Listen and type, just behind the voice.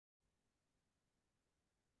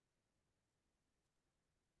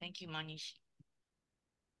Thank you, Manish.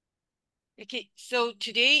 Okay, so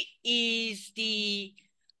today is the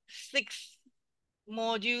sixth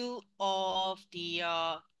module of the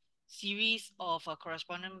series of a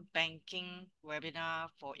correspondent banking webinar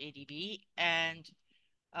for ADB, and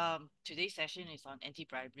today's session is on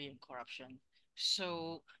anti-bribery and corruption.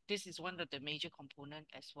 So this is one of the major component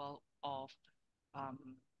as well of um,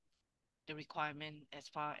 the requirement as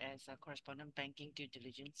far as correspondent banking due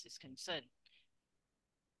diligence is concerned.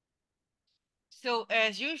 So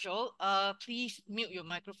as usual, please mute your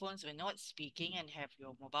microphones when not speaking and have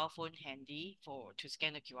your mobile phone handy to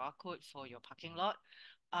scan the QR code for your parking lot.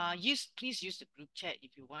 Please use the group chat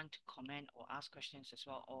if you want to comment or ask questions as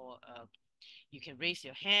well, or you can raise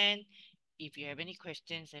your hand if you have any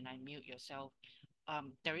questions and unmute yourself.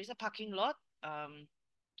 There is a parking lot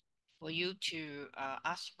for you to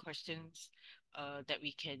ask questions that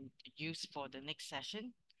we can use for the next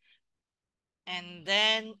session. And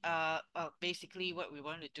then basically what we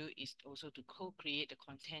want to do is also to co-create the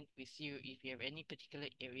content with you if you have any particular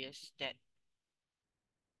areas that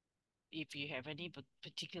if you have any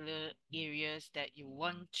particular areas that you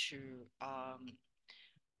want to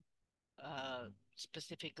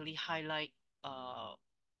specifically highlight or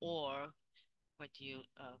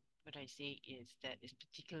what I say is that is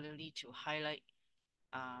particularly to highlight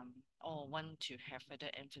or want to have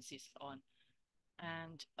further emphasis on.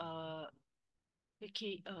 And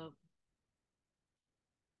okay,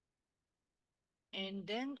 and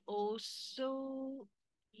then also,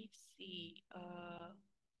 let's see,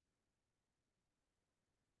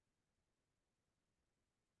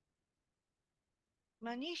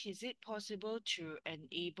 Manish, is it possible to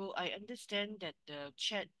enable? I understand that the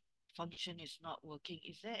chat function is not working.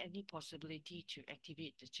 Is there any possibility to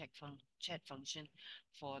activate the chat function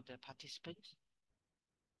for the participants?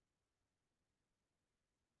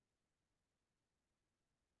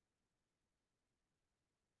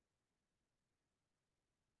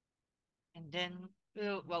 And then,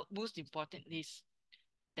 well, most importantly is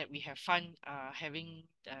that we have fun having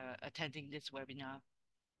attending this webinar.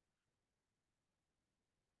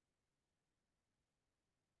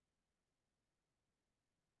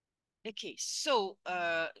 Okay, so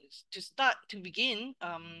to begin,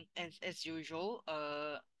 as usual,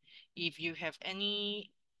 if you have any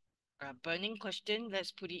burning question,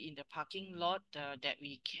 let's put it in the parking lot that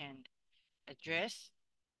we can address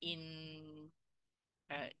in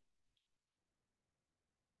uh,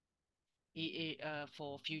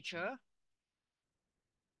 for future.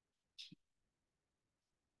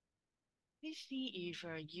 Please see if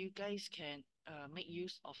you guys can make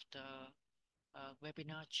use of the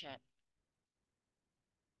webinar chat.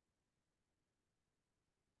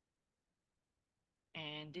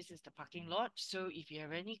 And this is the parking lot. So if you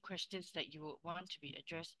have any questions that you would want to be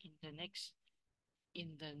addressed in the next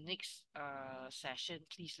session,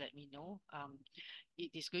 please let me know.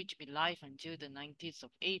 It is going to be live until the 19th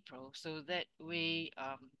of April. So that way,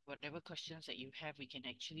 whatever questions that you have, we can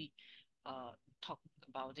actually talk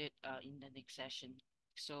about it in the next session.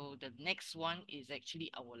 So the next one is actually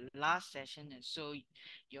our last session. And so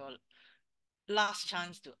your last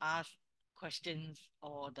chance to ask questions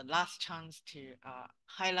or the last chance to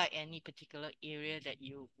highlight any particular area that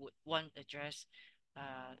you would want addressed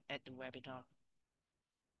at the webinar.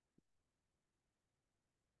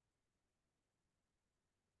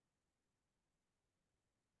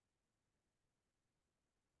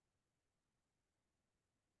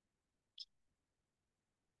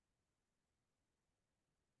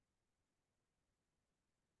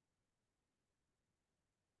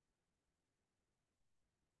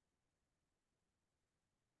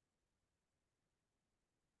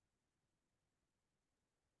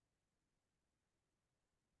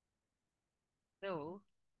 So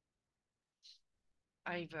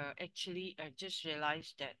I've actually I just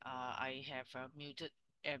realized that I have muted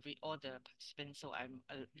all the participants, so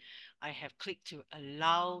I have clicked to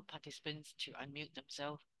allow participants to unmute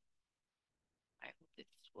themselves. I hope this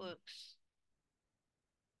works.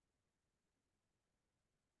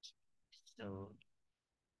 So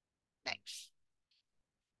next,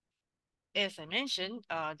 as I mentioned,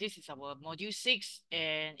 this is our module 6,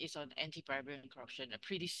 and it's on anti-bribery and corruption, a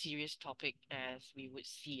pretty serious topic as we would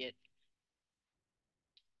see it.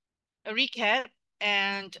 A recap,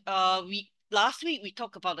 and we last week we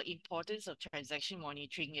talked about the importance of transaction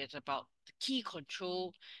monitoring. It's about the key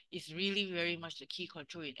control is really very much the key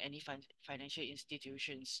control in any financial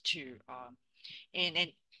institutions too.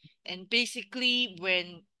 And basically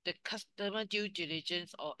when the customer due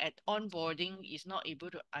diligence or at onboarding is not able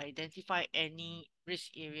to identify any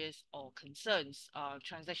risk areas or concerns,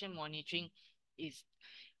 transaction monitoring is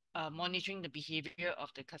monitoring the behavior of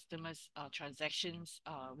the customers' transactions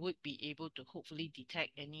would be able to hopefully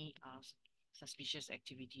detect any suspicious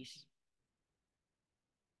activities.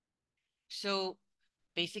 So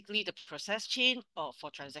basically, the process chain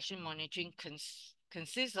for transaction monitoring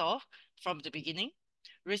consists of, from the beginning,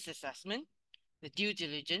 risk assessment, the due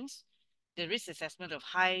diligence, the risk assessment of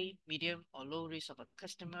high, medium, or low risk of a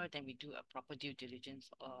customer. Then we do a proper due diligence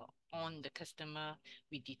on the customer.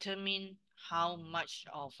 We determine how much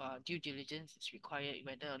of due diligence is required,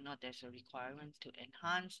 whether or not there's a requirement to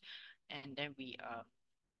enhance, and then we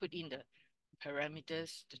put in the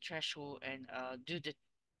parameters, the threshold, and do the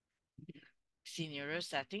scenario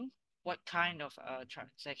setting. What kind of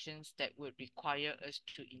transactions that would require us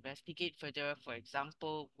to investigate further? For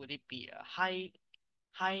example, would it be a high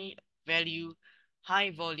value, high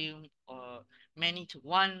volume, or many to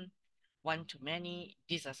one to many?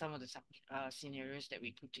 These are some of the scenarios that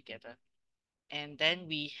we put together. And then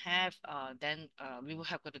we will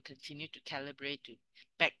have got to continue to calibrate, to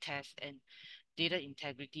back test, and data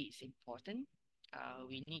integrity is important.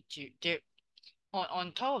 We need to there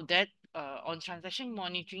on top of that, on transaction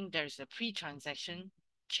monitoring, there's a pre-transaction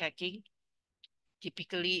checking.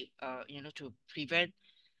 Typically, to prevent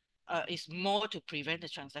is more to prevent the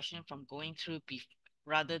transaction from going through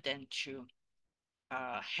rather than to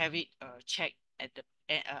have it checked at the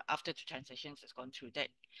after the transactions has gone through. That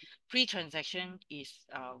pre-transaction is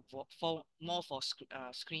for more for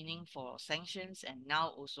screening for sanctions, and now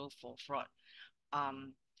also for fraud.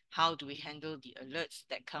 um how do we handle the alerts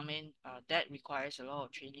that come in? That requires a lot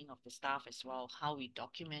of training of the staff as well, how we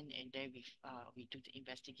document, and then we do the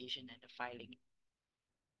investigation and the filing.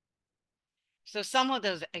 So some of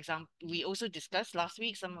the example we also discussed last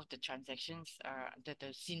week, some of the transactions the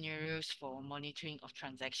scenarios for monitoring of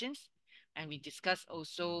transactions, and we discussed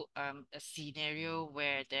also a scenario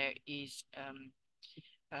where there is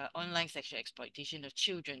online sexual exploitation of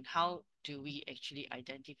children. How do we actually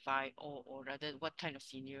identify, or rather, what kind of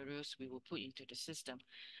scenarios we will put into the system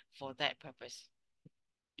for that purpose?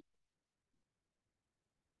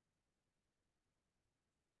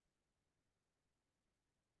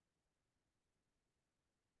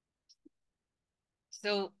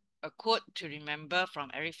 So a quote to remember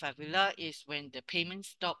from Eric Favila is, when the payment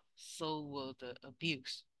stops, so will the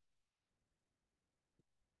abuse.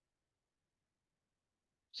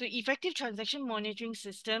 So effective transaction monitoring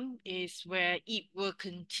system is where it will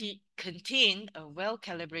contain a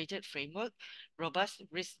well-calibrated framework, robust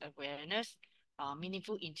risk awareness,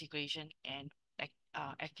 meaningful integration, and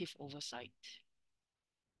active oversight.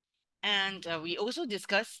 And we also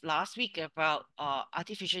discussed last week about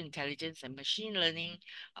artificial intelligence and machine learning,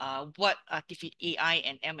 what artificial AI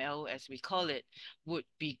and ML, as we call it, would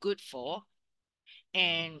be good for,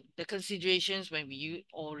 and the considerations when we use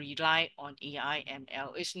or rely on AI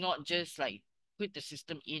ML. It's not just like put the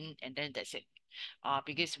system in and then that's it.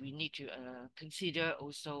 Because we need to consider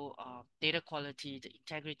also data quality, the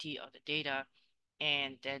integrity of the data,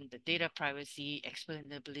 and then the data privacy,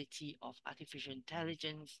 explainability of artificial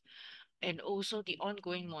intelligence, and also the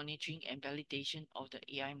ongoing monitoring and validation of the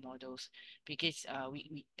AI models. Because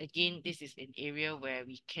we again, this is an area where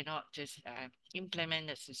we cannot just implement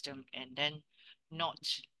the system and then not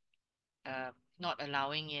uh, not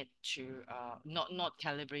allowing it to not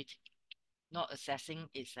calibrate, not assessing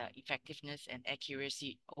its effectiveness and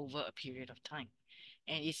accuracy over a period of time,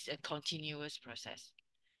 and it's a continuous process.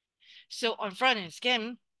 So on fraud and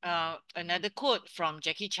scam, another quote from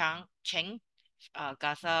Jackie Cheng,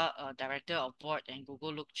 Gaza director of board and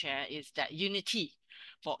Google Look chair, is that unity.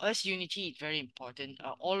 For us, unity is very important.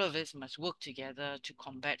 All of us must work together to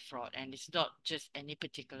combat fraud, and it's not just any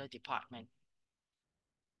particular department.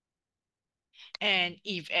 And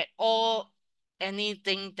if at all,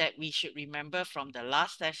 anything that we should remember from the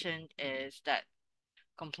last session is that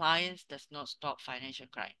compliance does not stop financial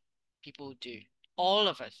crime. People do. All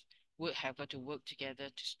of us would have got to work together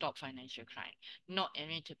to stop financial crime. Not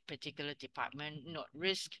any particular department, not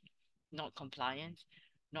risk, not compliance,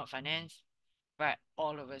 not finance, but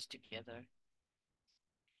all of us together.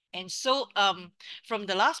 And so from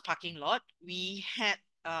the last parking lot,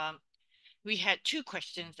 um, we had two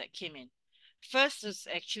questions that came in. First is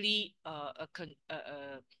actually a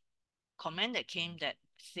comment that came that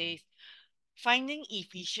says, finding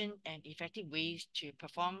efficient and effective ways to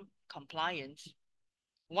perform compliance,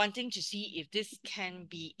 wanting to see if this can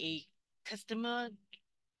be a customer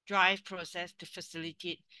drive process to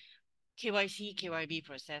facilitate KYC, KYB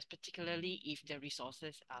process, particularly if the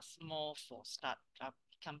resources are small for startup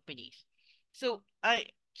companies. So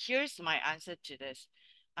here's my answer to this.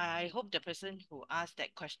 I hope the person who asked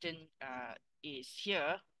that question is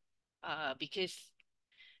here, because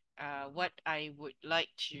what I would like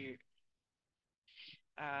to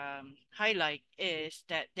highlight is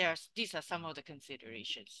that these are some of the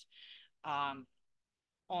considerations um,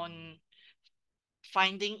 on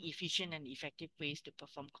finding efficient and effective ways to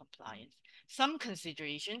perform compliance. Some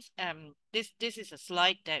considerations. This is a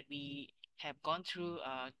slide that we have gone through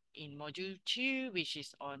in module 2, which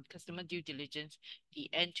is on customer due diligence, the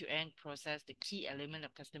end-to-end process, the key element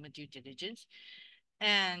of customer due diligence.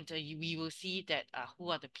 And we will see that who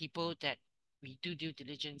are the people that we do due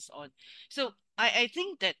diligence on. So I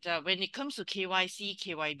think that when it comes to KYC,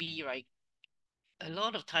 KYB, right, a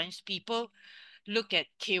lot of times people look at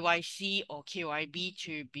KYC or KYB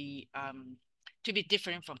to be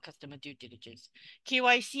different from customer due diligence.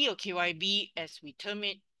 KYC or KYB, as we term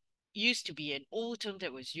it, used to be an old term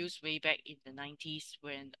that was used way back in the 90s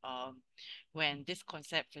when this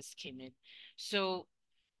concept first came in. So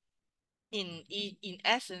in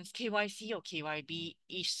essence, KYC or KYB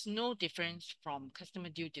is no different from customer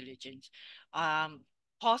due diligence. Um,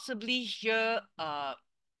 Possibly here, the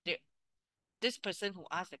this person who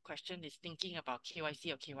asked the question is thinking about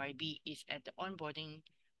KYC or KYB is at the onboarding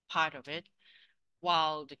part of it,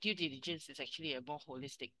 while the due diligence is actually a more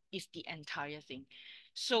holistic, is the entire thing.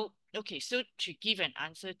 So, okay, so to give an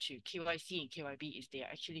answer to KYC and KYB is they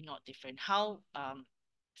are actually not different. How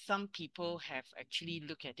some people have actually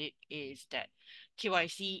looked at it is that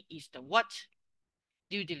KYC is the what,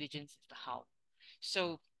 due diligence is the how.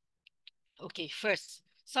 So, okay, first,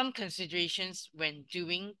 some considerations when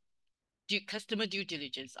doing customer due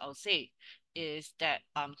diligence, I'll say, is that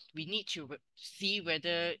we need to see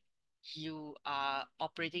whether you are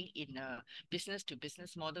operating in a business to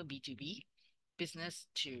business model, B2B, business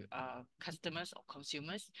to customers or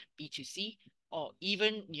consumers, B2C, or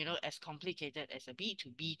even, as complicated as a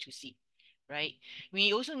B2B2C, right?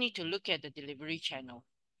 We also need to look at the delivery channel.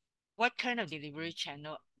 What kind of delivery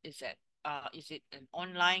channel is it? Is it an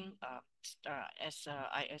online? As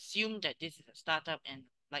I assume that this is a startup and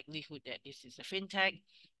likelihood that this is a fintech.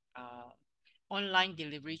 Uh, Online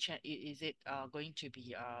delivery channel, is it going to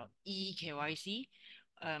be e-KYC?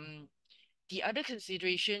 Um, the other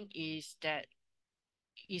consideration is that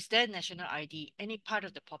is there national ID? Any part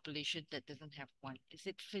of the population that doesn't have one? Is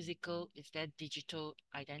it physical? Is there digital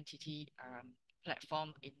identity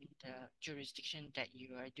platform in the jurisdiction that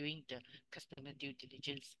you are doing the customer due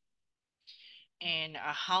diligence? And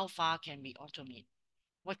how far can we automate?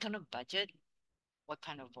 What kind of budget? What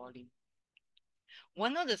kind of volume?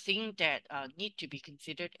 One of the things that need to be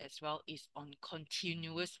considered as well is on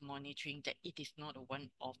continuous monitoring that it is not a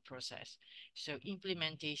one-off process. So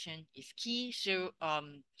implementation is key. So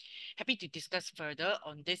happy to discuss further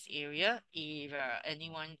on this area if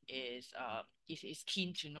anyone is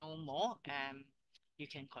keen to know more. You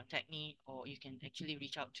can contact me or you can actually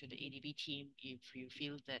reach out to the ADB team if you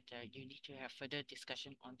feel that you need to have further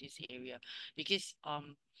discussion on this area because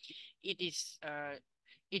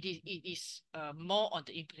it is more on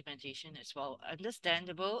the implementation as well.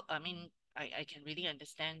 Understandable. I mean, I can really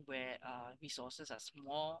understand where resources are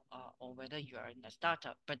small or whether you are in a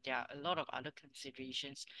startup, but there are a lot of other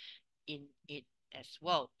considerations in it as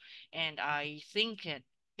well. And I think that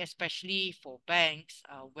especially for banks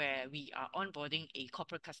where we are onboarding a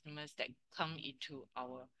corporate customers that come into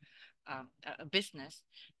our a business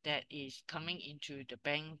that is coming into the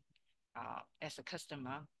bank as a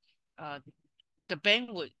customer, uh, the bank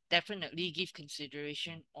would definitely give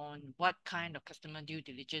consideration on what kind of customer due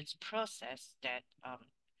diligence process that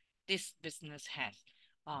this business has.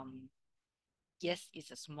 Um, yes,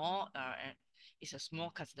 it's a small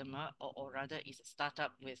customer, or rather, it's a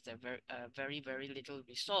startup with a very little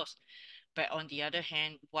resource. But on the other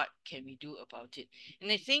hand, what can we do about it?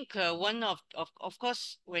 And I think one of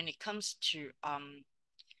course, when it comes to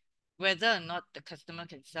whether or not the customer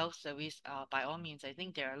can self-service, by all means, I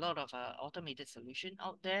think there are a lot of automated solution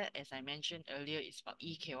out there. As I mentioned earlier, it's about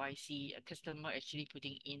eKYC, a customer actually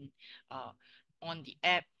putting in uh, on the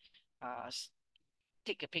app, uh,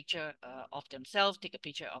 take a picture of themselves, take a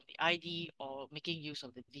picture of the ID, or making use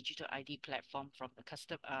of the digital ID platform from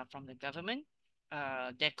from the government.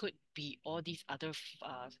 There could be all these other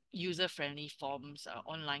user-friendly forms,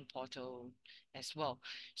 online portal as well.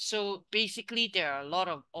 So basically, there are a lot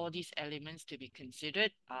of all these elements to be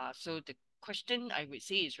considered. So the question I would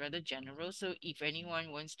say is rather general. So if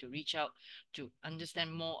anyone wants to reach out to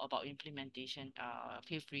understand more about implementation,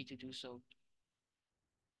 feel free to do so.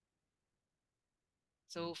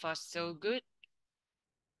 So far, so good.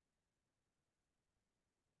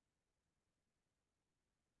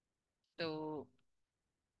 So,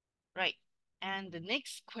 right. And the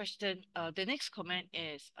next comment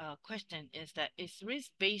is question is that is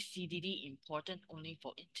risk-based CDD important only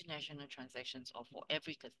for international transactions or for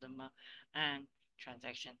every customer and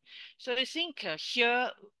transaction? So I think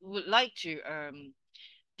here would like to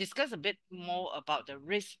discuss a bit more about the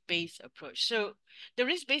risk-based approach. So the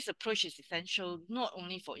risk-based approach is essential not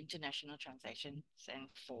only for international transactions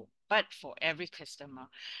but for every customer,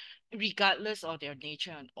 regardless of their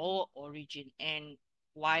nature and or origin. And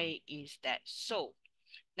why is that so?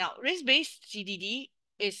 Now, risk-based CDD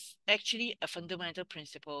is actually a fundamental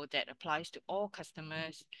principle that applies to all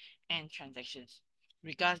customers and transactions,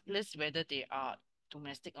 regardless whether they are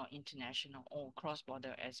domestic or international or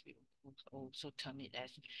cross-border, as we also term it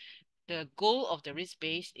as. The goal of the risk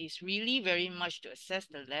base is really very much to assess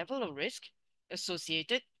the level of risk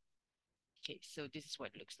associated. Okay, so this is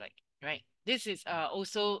what it looks like, right? This is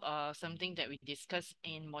also something that we discussed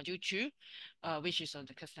in module 2, which is on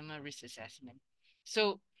the customer risk assessment.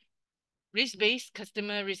 So risk-based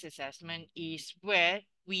customer risk assessment is where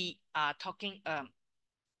we are talking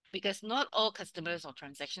because not all customers or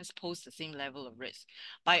transactions pose the same level of risk.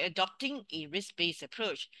 By adopting a risk-based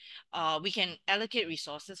approach, we can allocate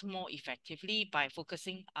resources more effectively by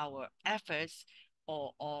focusing our efforts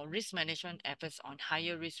or risk management efforts on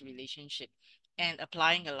higher risk relationship and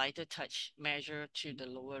applying a lighter touch measure to the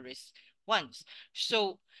lower risk ones.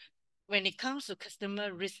 So when it comes to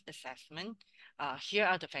customer risk assessment, here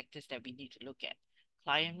are the factors that we need to look at.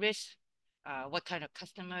 Client risk, what kind of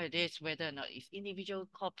customer it is, whether or not it's individual,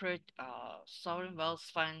 corporate, sovereign wealth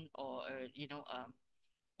fund,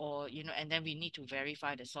 and then we need to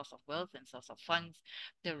verify the source of wealth and source of funds,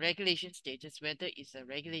 the regulation status, whether it's a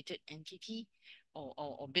regulated entity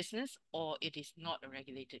or business, or it is not a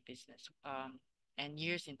regulated business. And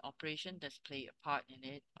years in operation does play a part in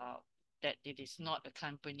it. That it is not a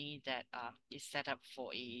company that is set up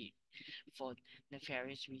for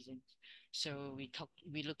nefarious reasons. So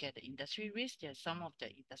we look at the industry risk. There's some of the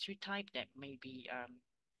industry type that may be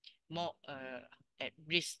more at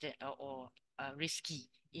risk or risky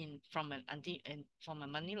in from an anti and from a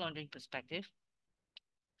money laundering perspective.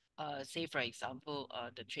 Say for example,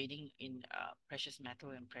 the trading in precious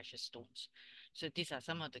metal and precious stones. So these are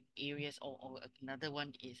some of the areas, or another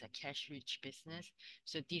one is a cash-rich business.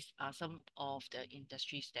 So these are some of the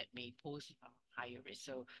industries that may pose higher risk.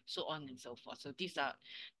 So on and so forth. So these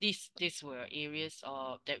were areas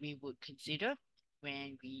that we would consider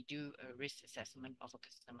when we do a risk assessment of a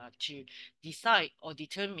customer to decide or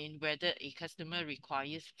determine whether a customer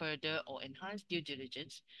requires further or enhanced due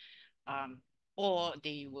diligence, um, or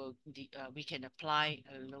we can apply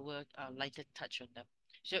a lower, lighter touch on them.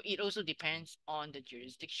 So it also depends on the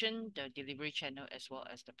jurisdiction, the delivery channel, as well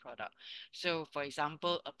as the product. So, for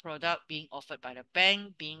example, a product being offered by the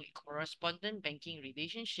bank, being a correspondent banking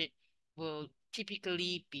relationship, will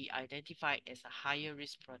typically be identified as a higher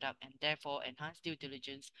risk product, and therefore enhanced due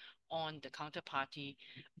diligence on the counterparty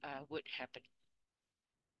would happen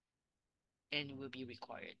and will be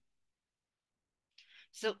required.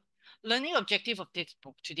 So learning objective of this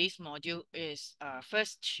book, today's module is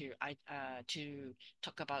first to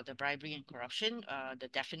talk about the bribery and corruption, the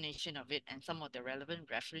definition of it, and some of the relevant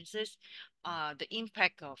references, the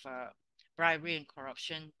impact of bribery and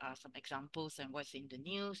corruption, some examples and what's in the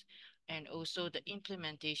news, and also the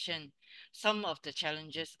implementation, some of the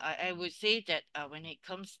challenges. I would say that when it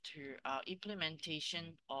comes to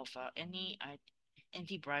implementation of any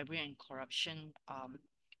anti-bribery and corruption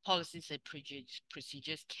policies and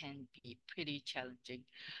procedures can be pretty challenging.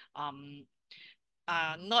 Um,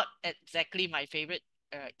 Not exactly my favorite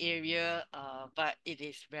area, but it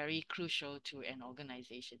is very crucial to an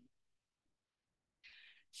organization.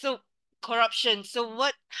 So corruption.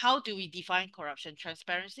 How do we define corruption?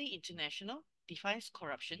 Transparency International defines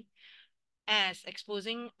corruption as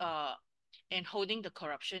exposing and holding the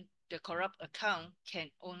corrupt account can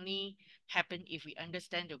only happen if we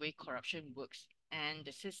understand the way corruption works and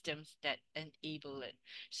the systems that enable it.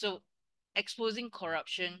 So exposing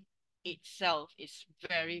corruption itself is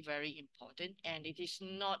very, very important, and it is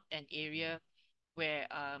not an area where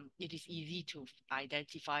it is easy to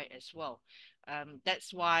identify as well.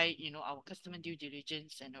 That's why our customer due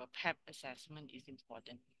diligence and our PEP assessment is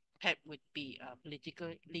important. PEP would be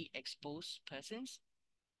politically exposed persons.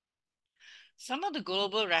 Some of the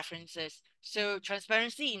global references. So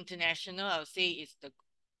Transparency International, I would say, is the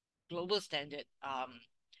global standard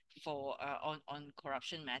for on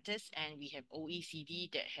corruption matters, and we have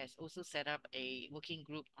OECD that has also set up a working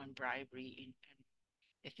group on bribery.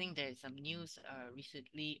 I think there is some news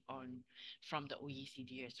recently on from the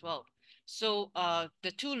OECD as well. So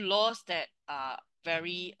the two laws that are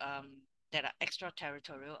very that are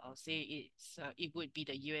extraterritorial, I'll say it would be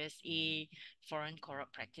the USA Foreign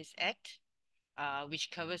Corrupt Practice Act,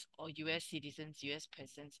 which covers all U.S. citizens, U.S.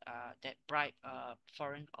 persons that bribe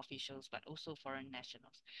foreign officials, but also foreign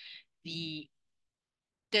nationals. The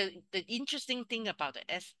the interesting thing about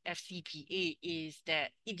the FCPA is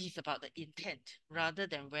that it is about the intent rather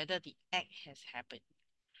than whether the act has happened.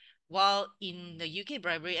 While in the UK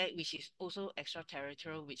Bribery Act, which is also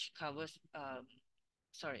extraterritorial, which covers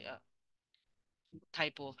sorry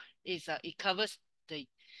typo is it covers the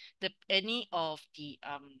any of the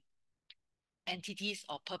entities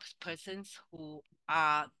or persons who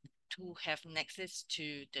are to have nexus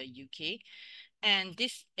to the UK, and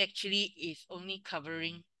this actually is only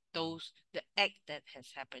covering the act that has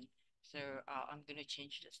happened. So I'm going to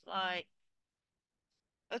change the slide.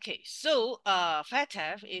 Okay, so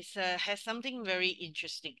FATF is has something very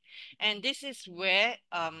interesting, and this is where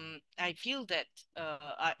I feel that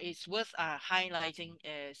it's worth highlighting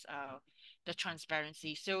is the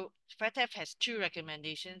transparency. So FATF has two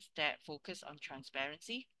recommendations that focus on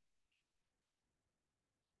transparency.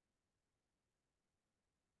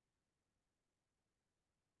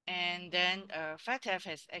 And then FATF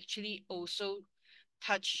has actually also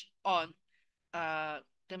touched on uh,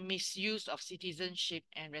 the misuse of citizenship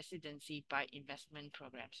and residency by investment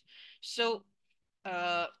programs. So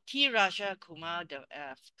T. Raja Kumar, the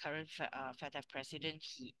current FATF president,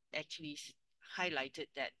 he actually highlighted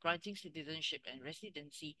that granting citizenship and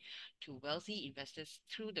residency to wealthy investors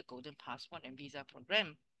through the Golden Passport and Visa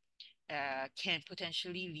program can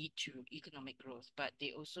potentially lead to economic growth, but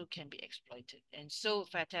they also can be exploited. And so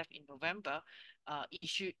FATF in November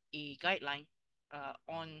issued a guideline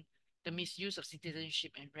on the misuse of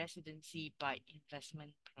citizenship and residency by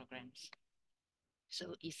investment programs.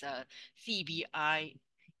 So it's a CBI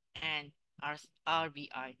and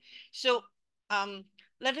RBI. So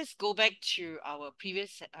let us go back to our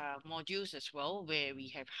previous modules as well, where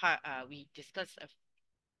we discussed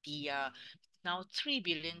the now 3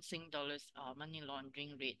 billion Sing dollars money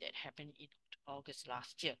laundering raid that happened in August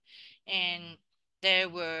last year. And there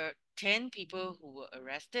were 10 people who were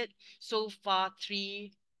arrested. So far, two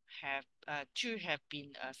have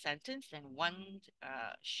been sentenced, and one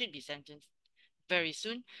should be sentenced very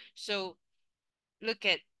soon. So look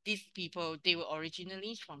at these people. They were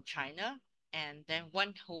originally from China, and then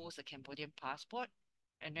one holds a Cambodian passport,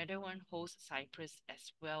 another one holds Cyprus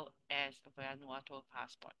as well as a Vanuatu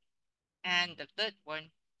passport, and the third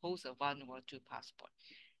one holds a Vanuatu passport.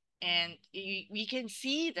 And we can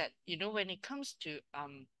see that, when it comes to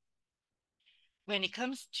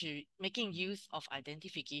making use of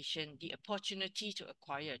identification, the opportunity to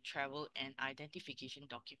acquire a travel and identification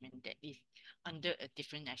document that is under a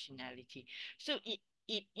different nationality. So it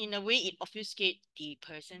in a way it obfuscates the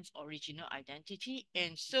person's original identity.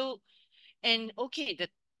 And okay, the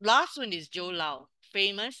last one is Joe Lau,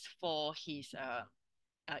 famous for his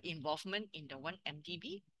involvement in the one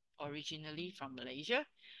MDB, originally from Malaysia,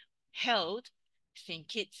 held St.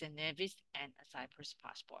 Kitts and Nevis and a Cyprus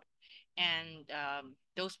passport. And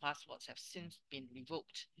those passports have since been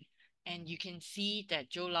revoked. And you can see that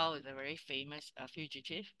Joe Lau is a very famous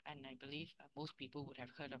fugitive, and I believe most people would have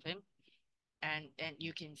heard of him. And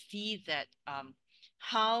you can see that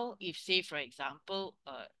how, if say for example,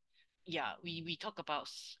 we talk about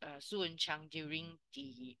Su and Chang during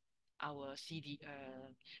the our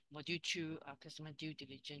module 2 customer due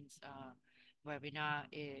diligence webinar,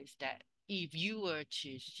 is that if you were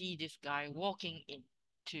to see this guy walking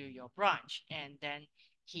into your branch and then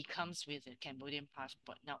he comes with a Cambodian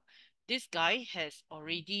passport. Now, this guy has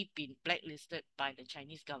already been blacklisted by the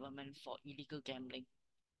Chinese government for illegal gambling,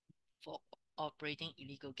 for operating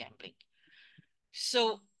illegal gambling.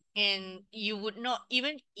 So, and you would not,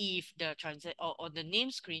 even if the transit or the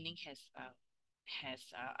name screening has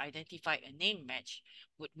identified a name match,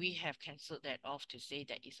 would we have cancelled that off to say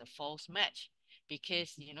that it's a false match?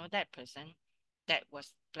 Because that person that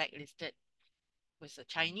was blacklisted was a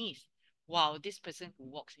Chinese, while this person who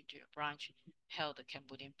walks into your branch held a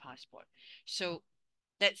Cambodian passport. So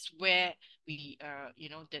that's where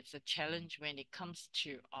that's a challenge when it comes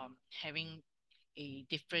to having a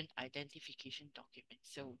different identification document.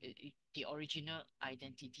 So the original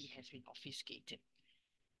identity has been obfuscated.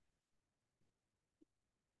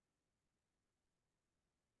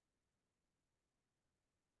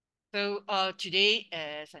 So today,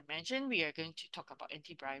 as I mentioned, we are going to talk about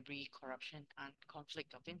anti-bribery, corruption, and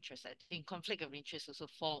conflict of interest. I think conflict of interest also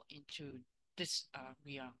fall into this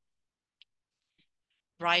realm.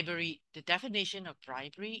 Bribery, the definition of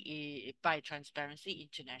bribery is, by Transparency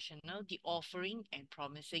International, the offering and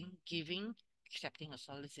promising, giving, accepting, or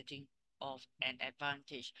soliciting of an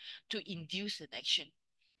advantage to induce an action,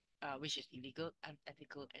 which is illegal,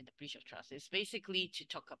 unethical, and the breach of trust. It's basically to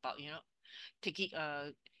talk about, taking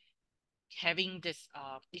having this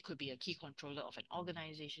it could be a key controller of an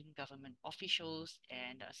organization, government officials,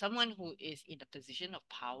 and someone who is in a position of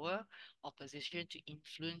power or position to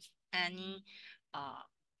influence uh,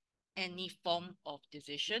 any form of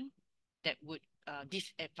decision that would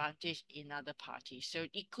disadvantage another party. So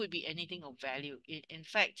it could be anything of value. In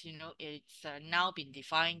fact, it's now been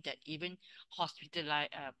defined that even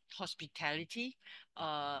hospitality,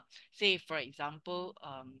 uh, say for example,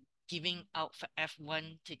 giving out for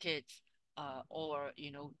F1 tickets, or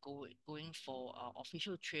going for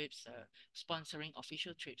official trips, sponsoring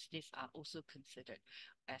official trips, these are also considered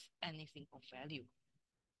as anything of value.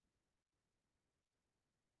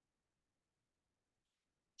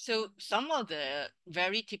 So some of the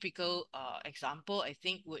very typical example, I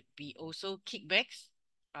think, would be also kickbacks,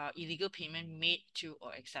 illegal payment made to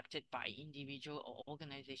or accepted by individual or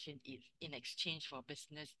organization in exchange for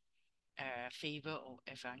business favor or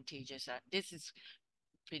advantages. This is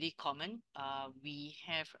pretty common. We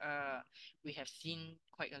have seen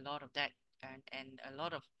quite a lot of that, and a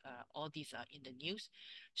lot of all these are in the news.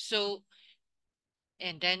 So,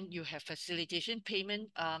 and then you have facilitation payment.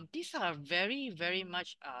 These are very, very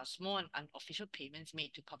much small and unofficial payments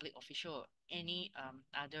made to public official or any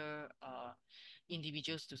other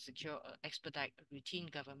individuals to secure or expedite a routine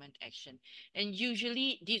government action. And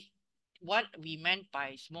usually, what we meant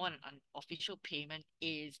by small and unofficial payment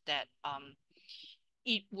is that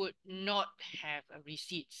it would not have a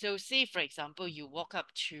receipt. So, say for example, you walk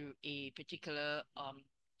up to a particular uh,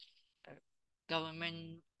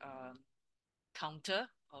 government counter,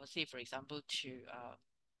 or say for example to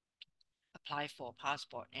apply for a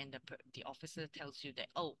passport, and the officer tells you that,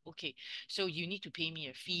 oh, okay, so you need to pay me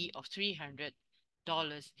a fee of $300,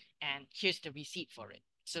 and here's the receipt for it.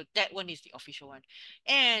 So that one is the official one.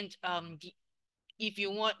 And if you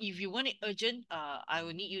want it urgent, I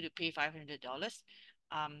will need you to pay $500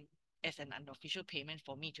 um as an unofficial payment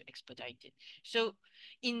for me to expedite it. So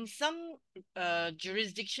in some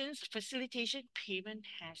jurisdictions, facilitation payment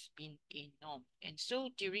has been a norm. And so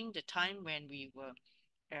during the time when we were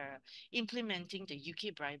uh, implementing the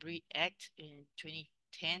UK Bribery Act in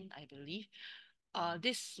 2010, I believe,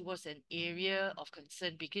 this was an area of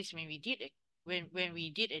concern, because when we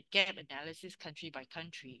did a gap analysis country by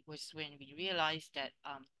country, was when we realized that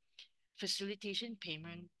facilitation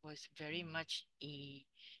payment was very much a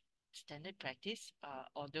standard practice,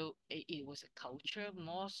 although it was a culture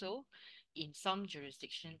more so in some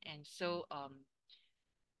jurisdiction, and so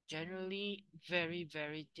generally very,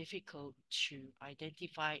 very difficult to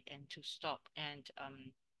identify and to stop, and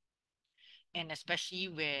especially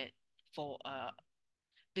where for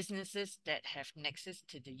businesses that have nexus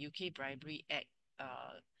to the UK Bribery Act,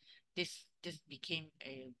 this became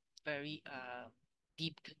a very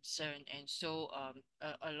deep concern. And so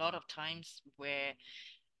a lot of times where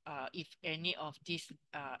if any of these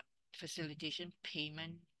facilitation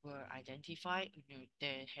payment were identified,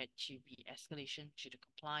 there had to be escalation to the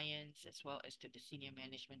compliance as well as to the senior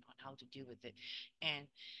management on how to deal with it. And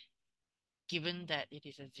given that it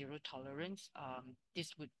is a zero tolerance,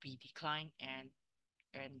 this would be declined, and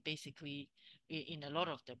basically in a lot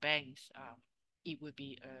of the banks, it would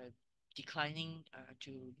be declining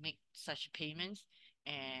to make such payments,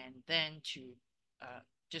 and then to uh,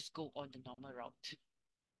 just go on the normal route.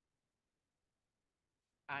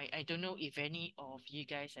 I don't know if any of you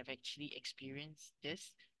guys have actually experienced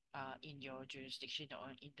this in your jurisdiction or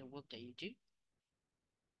in the work that you do.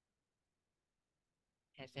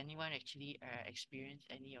 Has anyone actually experienced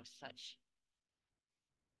any of such?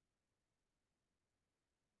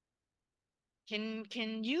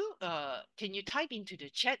 Can you type into the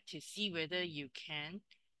chat to see whether you can,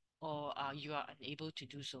 or you are unable to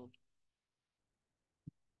do so?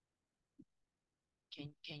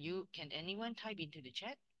 Can anyone type into the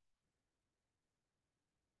chat?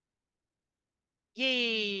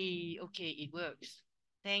 Yay! Okay, it works.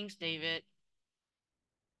 Thanks, David.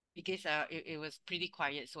 Because it was pretty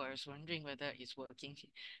quiet, so I was wondering whether it's working.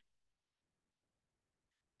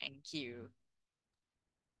 Thank you.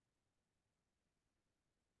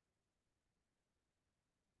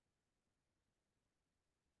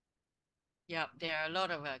 Yeah, there are a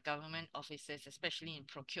lot of government offices, especially in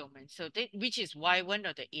procurement. So, which is why one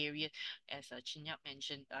of the areas, as Chin Yap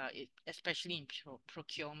mentioned, especially in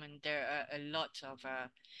procurement, there are lots of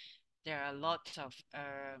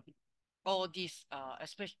all these,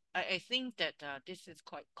 especially, I think that this is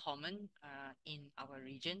quite common in our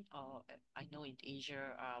region, or I know in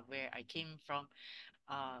Asia, where I came from,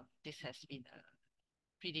 this has been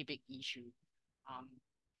pretty big issue. Um,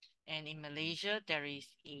 and in Malaysia, there is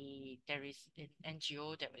an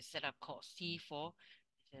NGO that was set up called C4,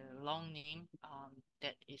 a long name,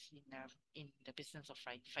 that is in the business of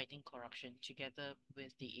fighting corruption together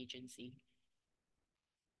with the agency.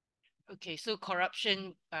 Okay, so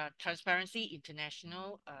corruption, Transparency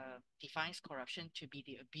International defines corruption to be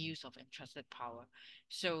the abuse of entrusted power.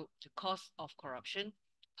 So the cause of corruption,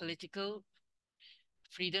 political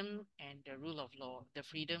freedom and the rule of law, the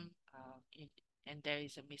freedom, and there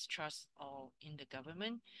is a mistrust in the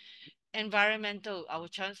government. Environmental, our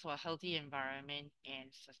chance for a healthy environment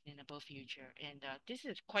and sustainable future. And this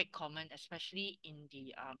is quite common, especially in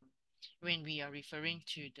the when we are referring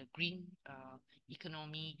to the green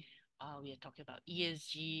economy. We are talking about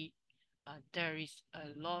ESG. There is a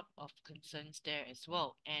lot of concerns there as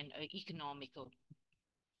well, and economical.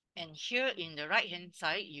 And here in the right hand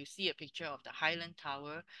side, you see a picture of the Highland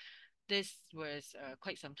Tower. This was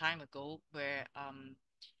quite some time ago, where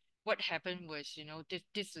what happened was,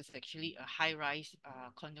 this was actually a high-rise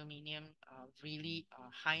condominium, really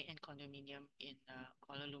high-end condominium in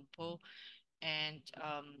Kuala Lumpur, and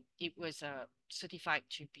it was certified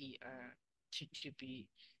to be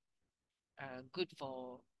good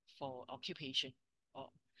for occupation. Or,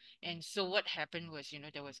 and so what happened was,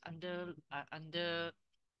 there was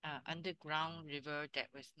underground river that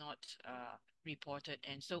was not reported,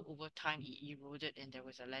 and so over time it eroded, and there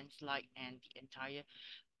was a landslide, and the entire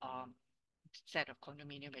um set of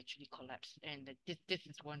condominium actually collapsed, and this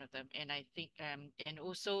is one of them. And I think and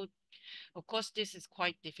also, of course, this is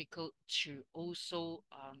quite difficult to also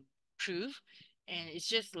prove, and it's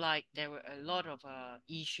just like there were a lot of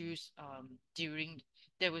issues during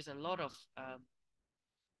there was a lot of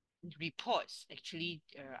reports actually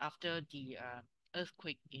after the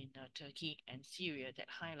earthquake in Turkey and Syria that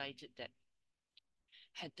highlighted that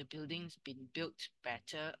had the buildings been built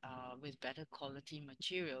better, with better quality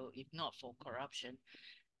material, if not for corruption,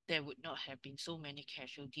 there would not have been so many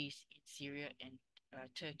casualties in Syria and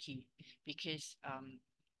Turkey, because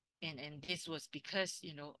and this was because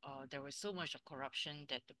there was so much of corruption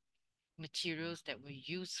that the materials that were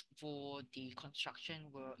used for the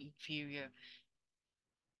construction were inferior.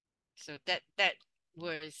 So that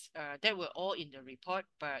were all in the report,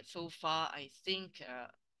 but so far I think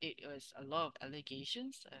it was a lot of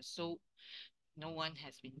allegations, so no one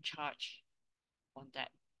has been charged on that.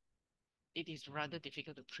 It is rather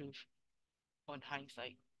difficult to prove on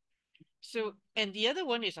hindsight. So, and the other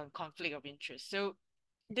one is on conflict of interest. So,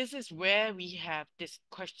 this is where we have this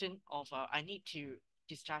question of I need to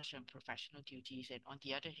discharge on professional duties, and on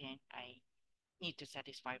the other hand, I need to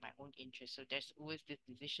satisfy my own interests. So, there's always this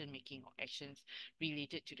decision making or actions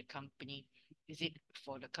related to the company. Is it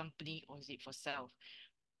for the company or is it for self?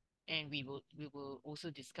 And we will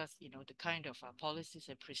also discuss, the kind of policies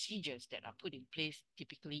and procedures that are put in place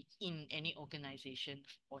typically in any organization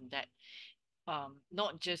on that,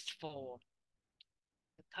 not just for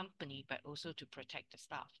the company, but also to protect the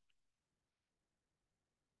staff.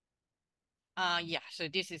 Yeah, so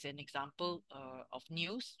this is an example of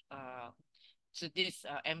news. So this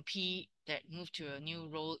MP that moved to a new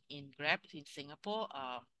role in Grab in Singapore,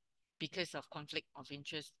 because of conflict of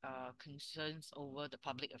interest concerns over the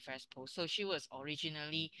public affairs post. So she was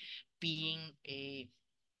originally being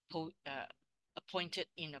appointed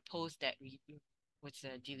in a post that was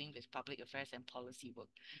dealing with public affairs and policy work.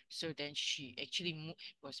 So then she actually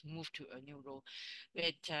was moved to a new role,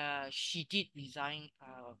 but she did resign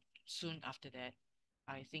soon after that.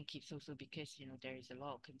 I think it's also because there is a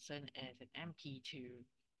lot of concern as an MP to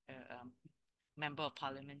member of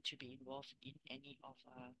parliament to be involved in any of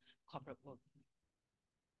corporate work.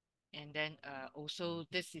 And then also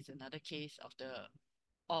this is another case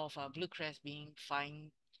of Blue Crest being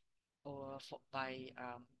fined or by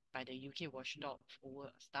the UK watchdog over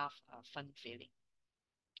staff fund failing.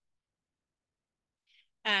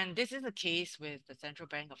 And this is a case with the Central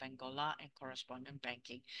Bank of Angola and correspondent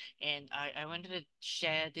banking. And I wanted to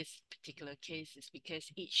share this particular case is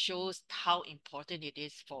because it shows how important it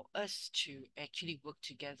is for us to actually work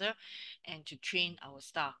together and to train our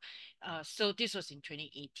staff. So this was in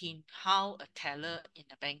 2018, how a teller in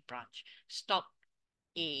a bank branch stopped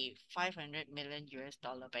a 500 million US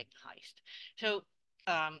dollar bank heist. So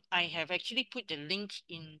I have actually put the link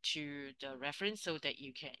into the reference so that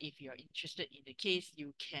you can, if you're interested in the case,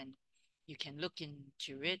 you can look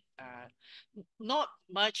into it. Not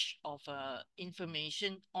much of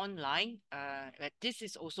information online, but this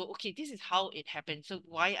is also okay. This is how it happened. So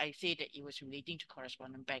why I say that it was relating to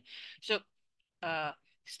correspondent bank. So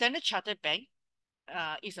Standard Chartered Bank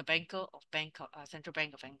is a banker of Central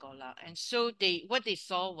Bank of Angola, and so what they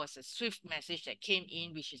saw was a Swift message that came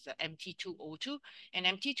in, which is the MT202, and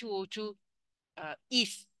MT202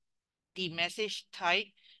 is the message type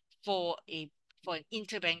for an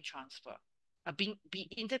interbank transfer, a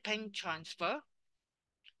interbank transfer,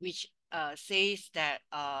 which says that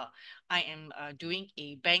I am doing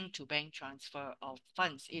a bank-to-bank transfer of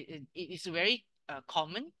funds. It is very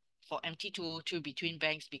common for MT202 between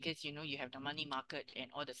banks, because you know you have the money market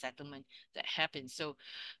and all the settlement that happens. So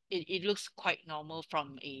it looks quite normal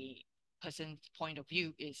from a person's point of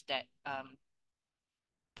view, is that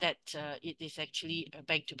it is actually a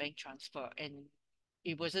bank-to-bank transfer, and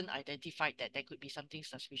it wasn't identified that there could be something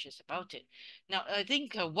suspicious about it. Now, I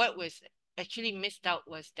think what was actually missed out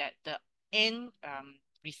was that the end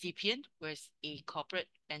recipient was a corporate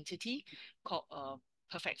entity called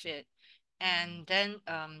Perfect Fit, and then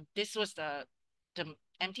this was the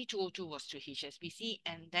MT202 was to HSBC,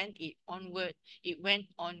 and then it went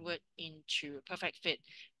onward into Perfect Fit,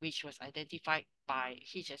 which was identified by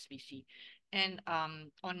HSBC. And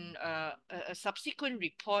on a subsequent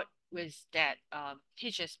report was that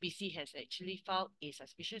HSBC has actually filed a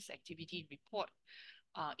suspicious activity report.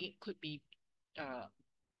 It could be, uh,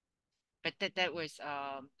 but that was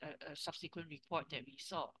a subsequent report that we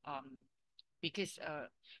saw. Because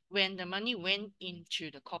when the money went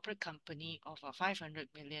into the corporate company of 500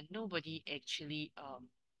 million, nobody actually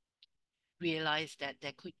realized that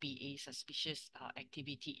there could be a suspicious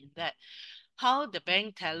activity in that. How the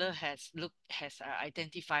bank teller has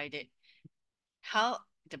identified it. How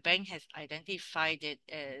the bank has identified it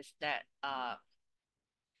is that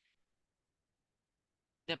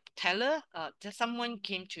the teller, someone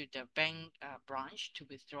came to the bank branch to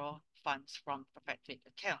withdraw funds from Perfect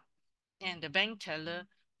account, and the bank teller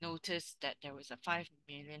noticed that there was a $500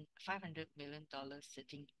 million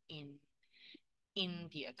sitting in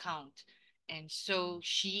the account, and so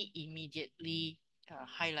she immediately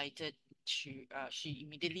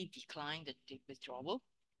declined the withdrawal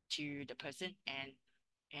to the person,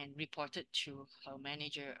 and reported to her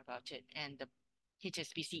manager about it, and the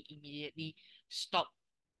HSBC immediately stopped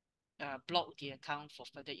blocked the account for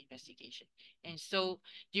further investigation. And so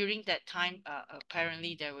during that time,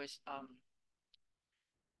 apparently there was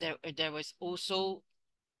also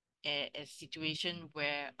a situation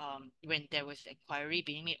where when there was inquiry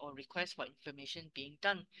being made or request for information being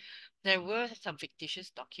done, there were some fictitious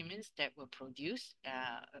documents that were produced,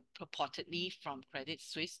 purportedly from Credit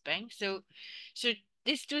Suisse Bank. So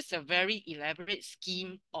this was a very elaborate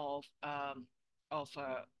scheme of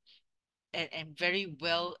and very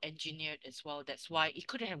well engineered as well. That's why it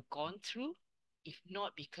could have gone through, if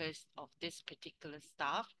not because of this particular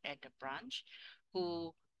staff at the branch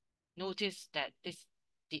who noticed that this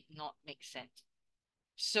did not make sense.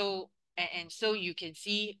 So and so you can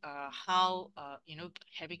see how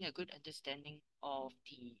having a good understanding of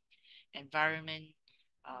the environment,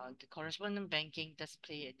 the correspondent banking does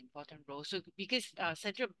play an important role. So because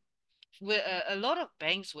central where a lot of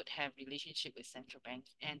banks would have relationship with central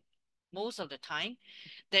banks, and most of the time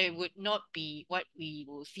there would not be what we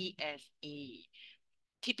will see as a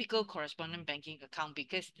typical correspondent banking account,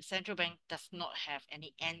 because the central bank does not have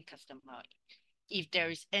any end customer. If there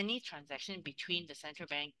is any transaction between the central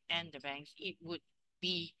bank and the banks, it would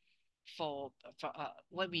be for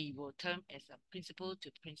what we will term as a principal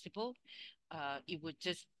to principal. It would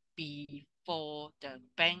just be for the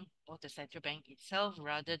bank or the central bank itself,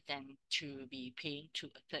 rather than to be paying to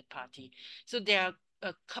a third party. So there are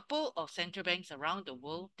a couple of central banks around the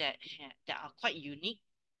world that are quite unique,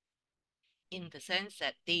 in the sense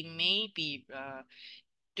that they may be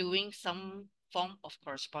doing some form of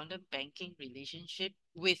correspondent banking relationship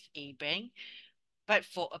with a bank, but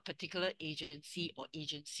for a particular agency or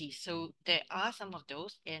agency. So there are some of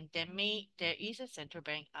those, and there is a central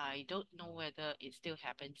bank. I don't know whether it still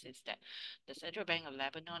happens. Is that the Central Bank of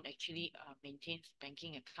Lebanon actually maintains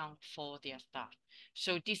banking account for their staff.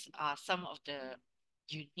 So these are some of the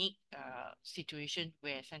unique situation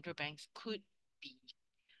where central banks could be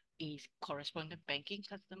a correspondent banking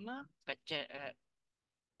customer, but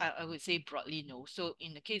I would say broadly no. So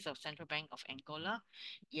in the case of Central Bank of Angola,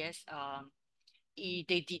 yes,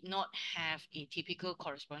 they did not have a typical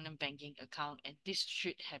correspondent banking account, and this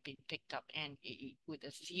should have been picked up, and it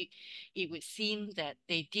would seem that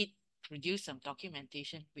they did produce some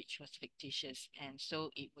documentation which was fictitious, and so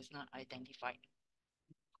it was not identified.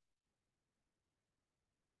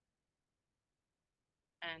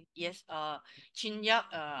 And yes, Chin Yap,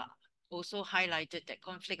 also highlighted that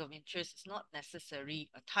conflict of interest is not necessarily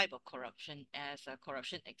a type of corruption, as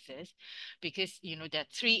corruption exists, because there are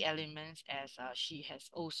three elements, as she has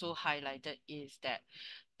also highlighted, is that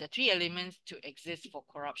the three elements to exist for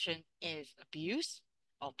corruption is abuse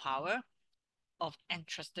of power, of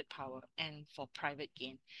entrusted power, and for private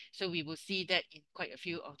gain. So we will see that in quite a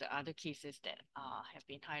few of the other cases that have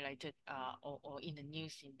been highlighted or in the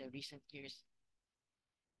news in the recent years.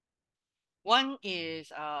 One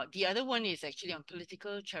is the other one is actually on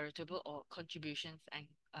political, charitable, or contributions and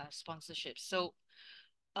sponsorships. So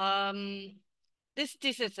um, this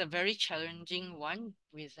is a very challenging one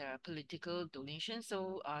with political donations.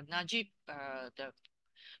 So Najib, the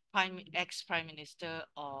ex-prime minister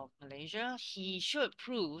of Malaysia, he should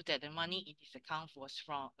prove that the money in his account was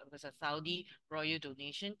a Saudi royal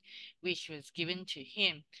donation, which was given to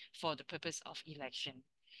him for the purpose of election.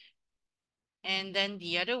 And then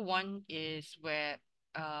the other one is where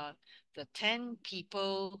uh, the 10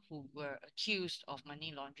 people who were accused of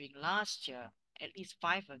money laundering last year, at least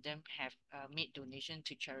five of them have made donation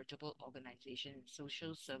to charitable organizations,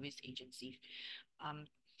 social service agencies. Um,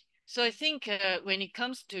 so I think when it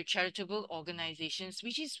comes to charitable organizations,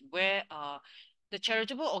 which is where the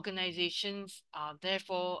charitable organizations are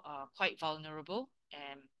therefore quite vulnerable,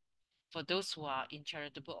 and for those who are in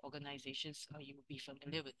charitable organizations, you will be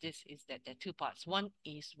familiar with this, is that there are two parts. One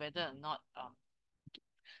is whether or not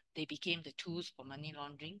they became the tools for money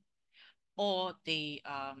laundering, or they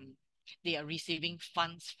are receiving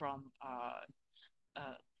funds from uh,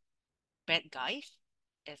 bad guys,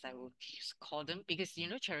 as I would call them, because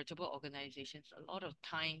charitable organizations, a lot of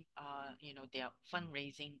time, they are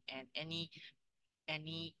fundraising, and any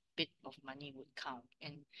bit of money would count.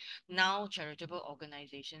 And now charitable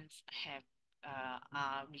organizations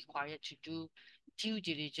are required to do due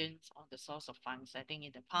diligence on the source of funds. I think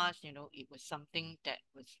in the past, it was something that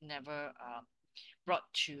was never brought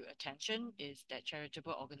to attention, is that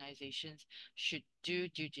charitable organizations should do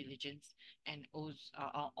due diligence and also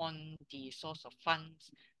on the source of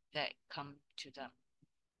funds that come to them.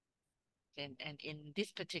 And in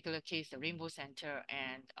this particular case, the Rainbow Center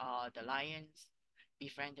and the Lions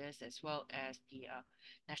Befrienders, as well as the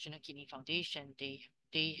National Kidney Foundation,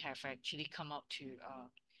 they have actually come out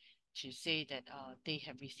to say that they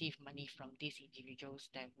have received money from these individuals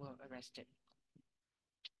that were arrested.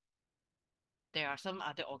 There are some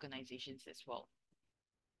other organizations as well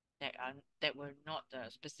that were not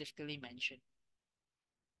specifically mentioned.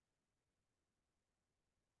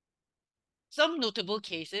 Some notable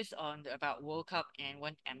cases on about World Cup and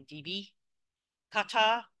one MDB.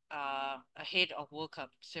 Qatar ahead of World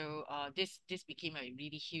Cup. So this became a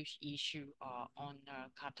really huge issue on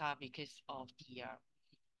Qatar because of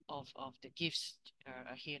the gifts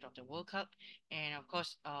ahead of the World Cup, and of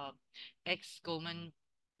course ex-Goldman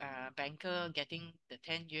banker getting the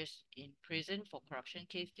 10 years in prison for corruption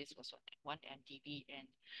case. This was one MDB, and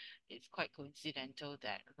it's quite coincidental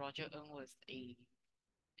that Roger Ng was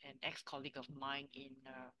an ex-colleague of mine in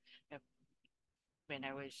when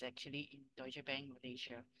I was actually in Deutsche Bank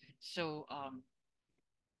Malaysia. So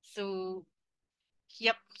so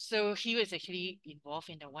yep, so he was actually involved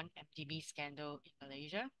in the one MDB scandal in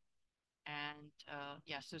Malaysia. And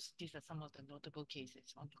yeah, so these are some of the notable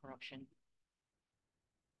cases on corruption.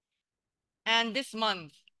 And this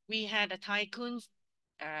month, we had a tycoon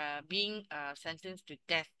being sentenced to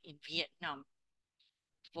death in Vietnam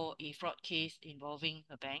for a fraud case involving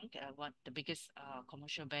a bank, one the biggest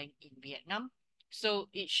commercial bank in Vietnam. So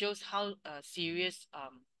it shows how serious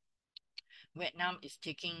Vietnam is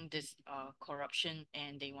taking this corruption,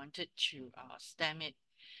 and they wanted to stem it.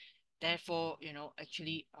 Therefore,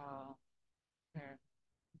 actually uh,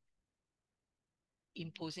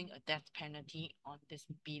 imposing a death penalty on this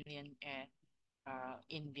billionaire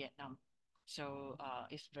in Vietnam. So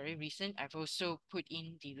it's very recent. I've also put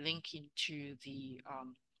in the link into the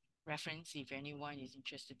reference if anyone is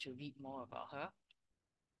interested to read more about her.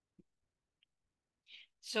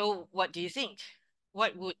 So what do you think?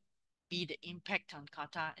 What would be the impact on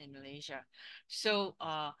Qatar and Malaysia? So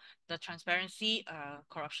the Transparency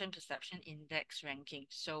Corruption Perception Index ranking.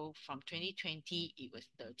 So from 2020, it was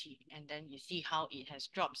 30. And then you see how it has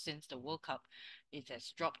dropped since the World Cup. It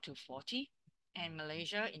has dropped to 40. And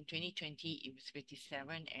Malaysia in 2020, it was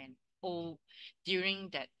 57. And during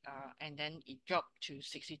that, and then it dropped to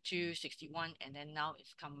 62, 61, and then now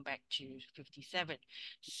it's come back to 57.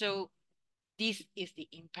 So this is the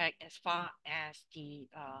impact as far as the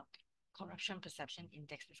corruption perception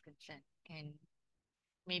index is concerned. And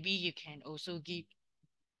maybe you can also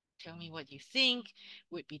tell me what you think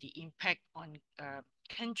would be the impact on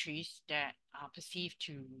countries that are perceived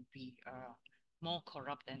to be more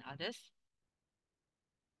corrupt than others?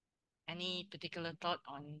 Any particular thought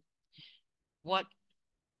on what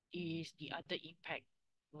is the other impact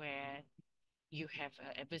where you have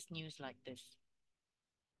adverse news like this?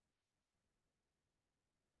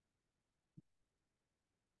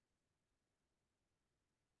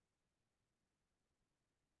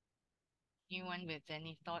 Anyone with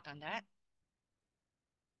any thought on that?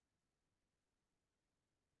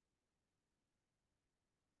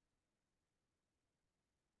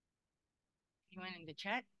 Anyone in the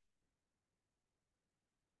chat?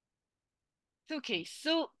 Okay,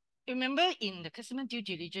 so remember in the customer due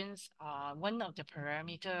diligence, one of the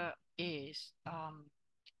parameter is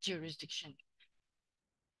jurisdiction.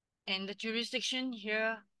 And the jurisdiction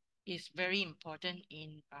here is very important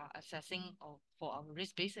in assessing for our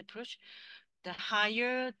risk-based approach. The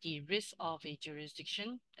higher the risk of a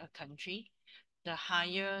jurisdiction, a country, the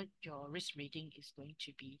higher your risk rating is going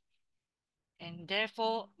to be. And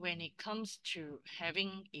therefore, when it comes to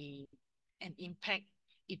having an impact,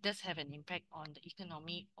 it does have an impact on the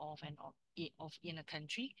economy of in a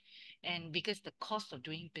country, and because the cost of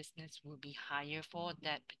doing business will be higher for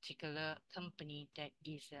that particular company that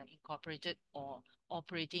is incorporated or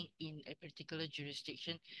operating in a particular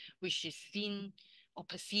jurisdiction, which is seen or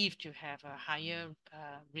perceived to have a higher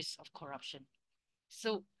risk of corruption.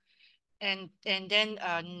 So and then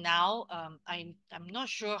now I'm not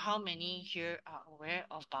sure how many here are aware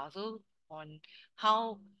of Basel on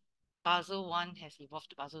how Basel one has evolved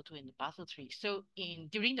to Basel two and the Basel three. So in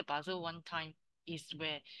during the Basel one time is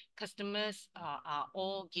where customers are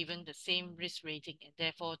all given the same risk rating and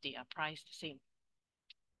therefore they are priced the same.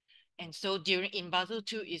 And so during in Basel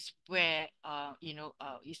two is where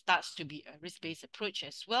it starts to be a risk-based approach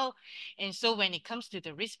as well. And so when it comes to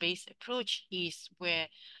the risk-based approach is where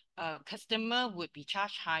a customer would be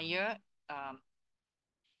charged higher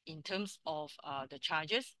in terms of the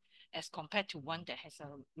charges as compared to one that has a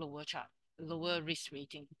lower risk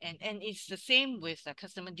rating. And it's the same with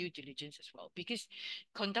customer due diligence as well, because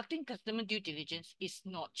conducting customer due diligence is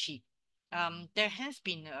not cheap. There has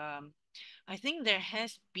been I think there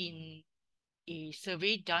has been a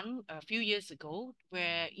survey done a few years ago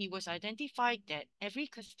where it was identified that every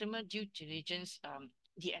customer due diligence,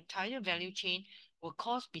 the entire value chain will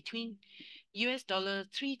cost between US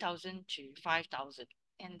 $3,000 to 5,000.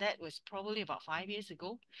 And that was probably about 5 years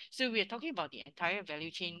ago. So we are talking about the entire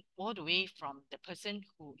value chain, all the way from the person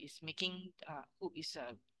who is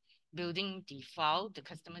building the file, the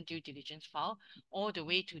customer due diligence file, all the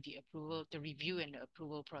way to the approval, the review and the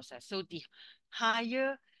approval process. So the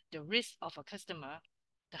higher the risk of a customer,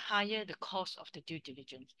 the higher the cost of the due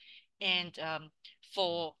diligence. And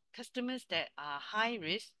for customers that are high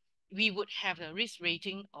risk, we would have a risk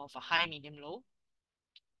rating of a high, medium, low.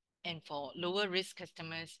 And for lower risk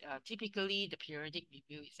customers, typically the periodic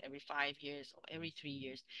review is every 5 years or every 3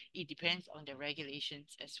 years. It depends on the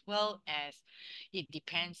regulations as well as it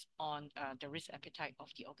depends on the risk appetite of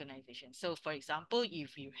the organization. So for example,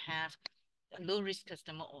 if you have a low risk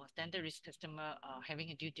customer or standard risk customer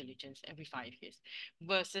having a due diligence every 5 years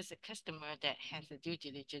versus a customer that has a due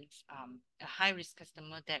diligence, a high risk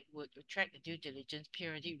customer that would attract a due diligence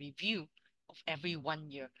periodic review of every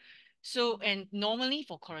 1 year. So, and normally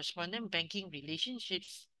for correspondent banking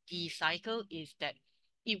relationships, the cycle is that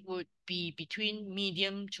it would be between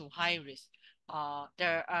medium to high risk.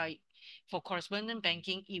 There are for correspondent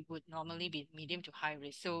banking, it would normally be medium to high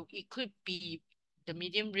risk. So it could be the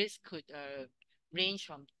medium risk could range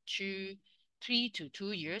from 3 to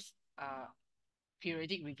 2 years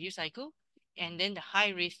periodic review cycle, and then the high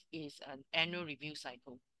risk is an annual review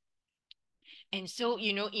cycle. And so,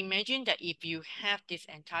 imagine that if you have this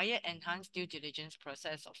entire enhanced due diligence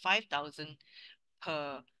process of 5,000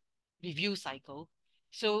 per review cycle,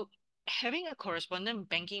 so having a correspondent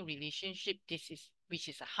banking relationship, which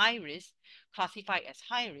is a high risk, classified as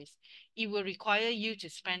high risk, it will require you to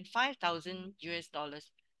spend 5,000 US dollars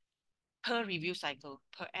per review cycle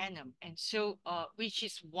per annum. And so, which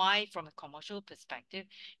is why, from a commercial perspective,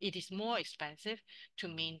 it is more expensive to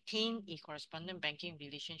maintain a correspondent banking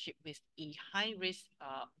relationship with a high risk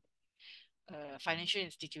financial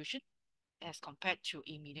institution as compared to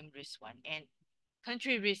a medium risk one. And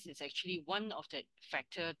country risk is actually one of the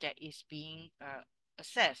factor that is being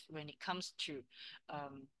assessed when it comes to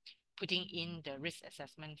putting in the risk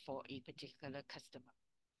assessment for a particular customer.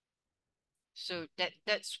 So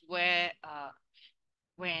that's where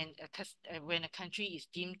when a country is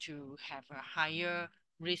deemed to have a higher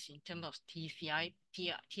risk in terms of TICPI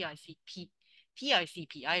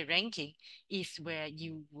ranking is where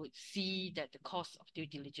you would see that the cost of due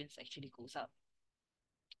diligence actually goes up.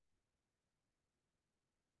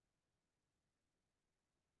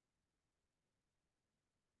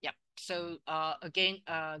 So again,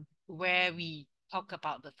 where we talk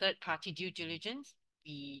about the third party due diligence,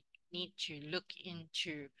 we need to look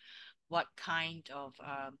into what kind of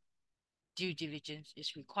due diligence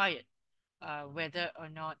is required, whether or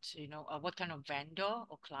not, what kind of vendor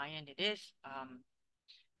or client it is,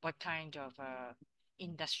 what kind of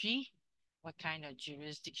industry, what kind of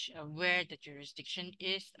jurisdiction, where the jurisdiction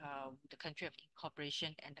is, the country of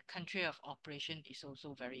incorporation, and the country of operation is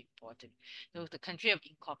also very important. So the country of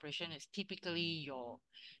incorporation is typically your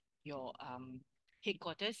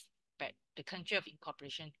headquarters, but the country of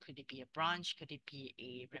incorporation, could it be a branch? Could it be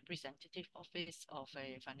a representative office of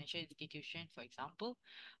a financial institution, for example,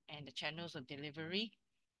 and the channels of delivery?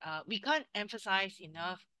 We can't emphasize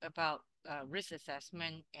enough about risk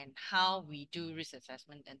assessment and how we do risk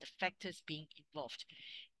assessment and the factors being involved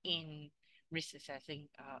in risk assessing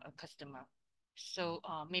a customer. So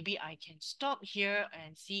maybe I can stop here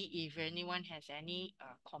and see if anyone has any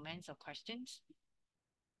comments or questions.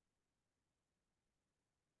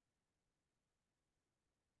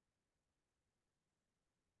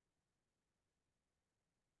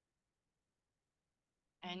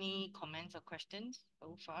 Any comments or questions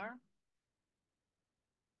so far?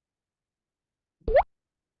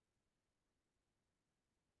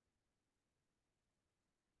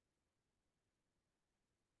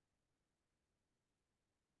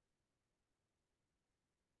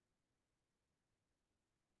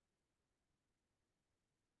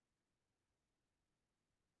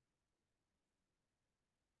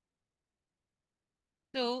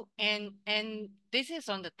 So, and this is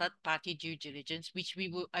on the third party due diligence, which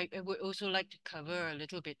I would also like to cover a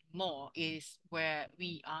little bit more, is where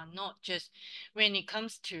we are not just when it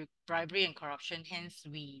comes to bribery and corruption. Hence,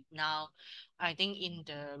 we now, I think in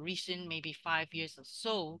the recent maybe 5 years or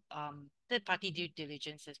so, third party due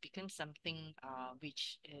diligence has become something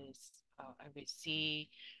which is I would say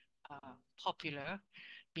popular,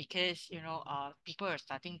 because people are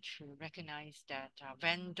starting to recognize that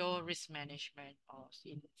vendor risk management, or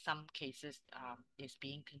in some cases is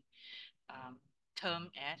being um, termed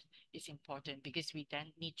as, is important, because we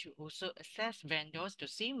then need to also assess vendors the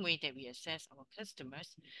same way that we assess our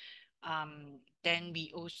customers. Then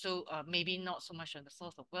we also maybe not so much on the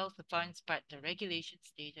source of wealth funds, but the regulation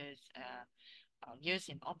status, years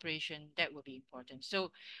in operation, that will be important.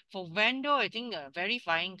 So for vendor, I think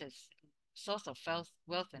verifying the source of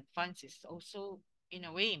wealth and funds is also in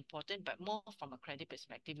a way important, but more from a credit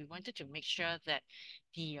perspective. We wanted to make sure that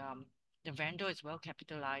the vendor is well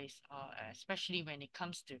capitalized, especially when it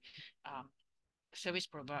comes to um,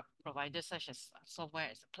 providers such as software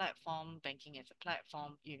as a platform, banking as a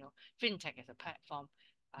platform, fintech as a platform,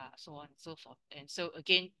 so on and so forth. And so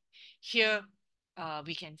again, here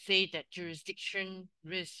we can say that jurisdiction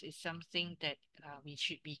risk is something that we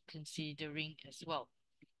should be considering as well,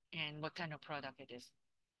 and what kind of product it is.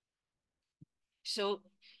 So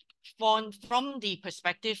from the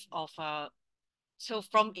perspective of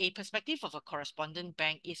from a perspective of a correspondent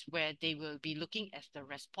bank, is where they will be looking as the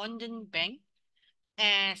respondent bank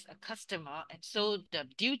as a customer, and so the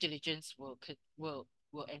due diligence will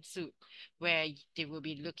ensue, where they will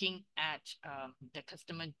be looking at the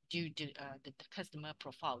the customer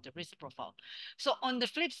profile, the risk profile. So on the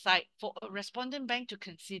flip side, for a respondent bank to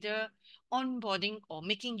consider onboarding or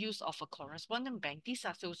making use of a correspondent bank, these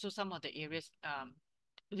are also some of the areas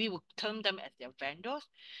we would term them as their vendors.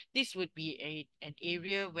 This would be an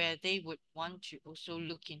area where they would want to also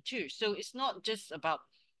look into. So it's not just about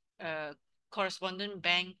uh, correspondent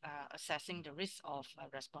bank assessing the risk of a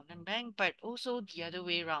respondent bank, but also the other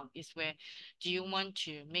way around, is where do you want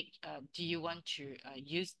to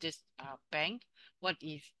use this bank? What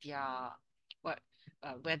is their what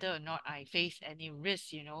whether or not I face any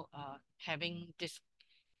risk, having this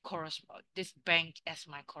bank as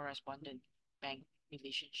my correspondent bank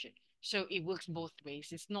relationship. So it works both ways.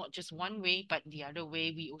 It's not just one way, but the other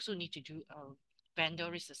way. We also need to do a vendor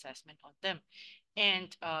risk assessment on them.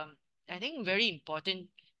 And I think very important,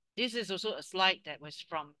 this is also a slide that was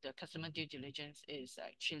from the customer due diligence, is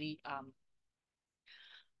actually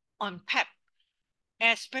on PEP,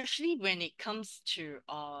 especially when it comes to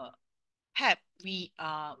PEP, we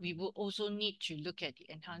will also need to look at the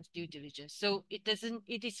enhanced due diligence. So it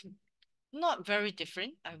is not very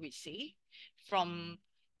different, I would say, from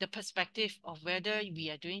the perspective of whether we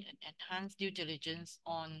are doing an enhanced due diligence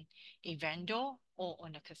on a vendor or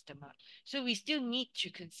on a customer. So we still need to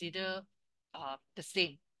consider the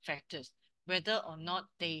same factors, whether or not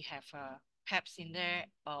they have PEPs in there,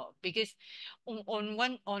 because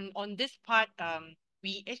on this part,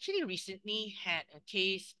 we actually recently had a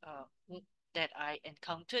case that I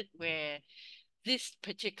encountered, where this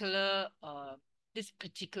particular this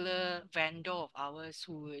particular vendor of ours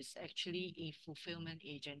who is actually a fulfillment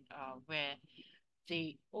agent, where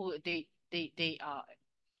they oh they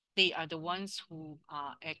are the ones who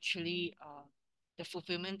are actually the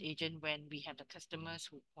fulfillment agent when we have the customers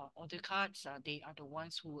who order cards. They are the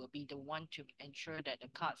ones who will be the one to ensure that the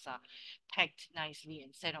cards are packed nicely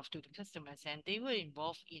and sent off to the customers. And they were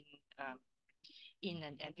involved um, in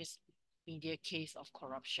an media case of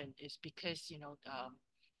corruption. Is because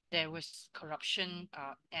there was corruption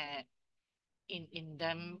in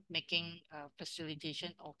them making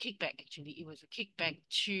facilitation or kickback. Actually, it was a kickback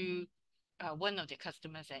to one of the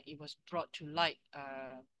customers, and it was brought to light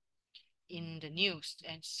in the news.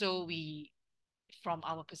 And so we, from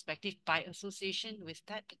our perspective, by association with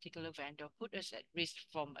that particular vendor, put us at risk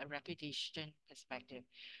from a reputation perspective.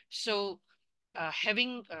 So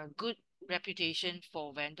having a good reputation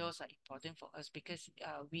for vendors are important for us, because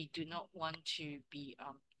we do not want to be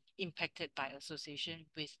impacted by association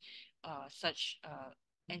with such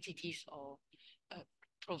entities or uh,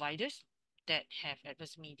 providers that have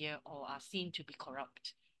adverse media or are seen to be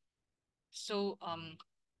corrupt. So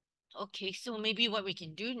okay, so maybe what we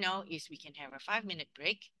can do now is we can have a 5 minute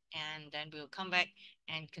break, and then we'll come back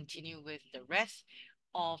and continue with the rest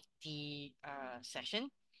of the session.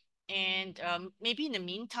 And maybe in the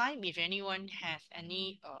meantime, if anyone has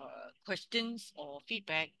any questions or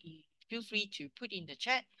feedback, feel free to put in the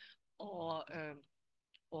chat, or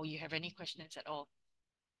you have any questions at all.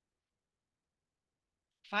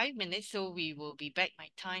 5 minutes, so we will be back. My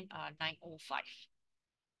time 9:05.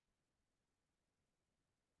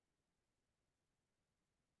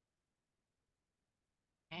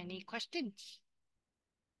 Any questions?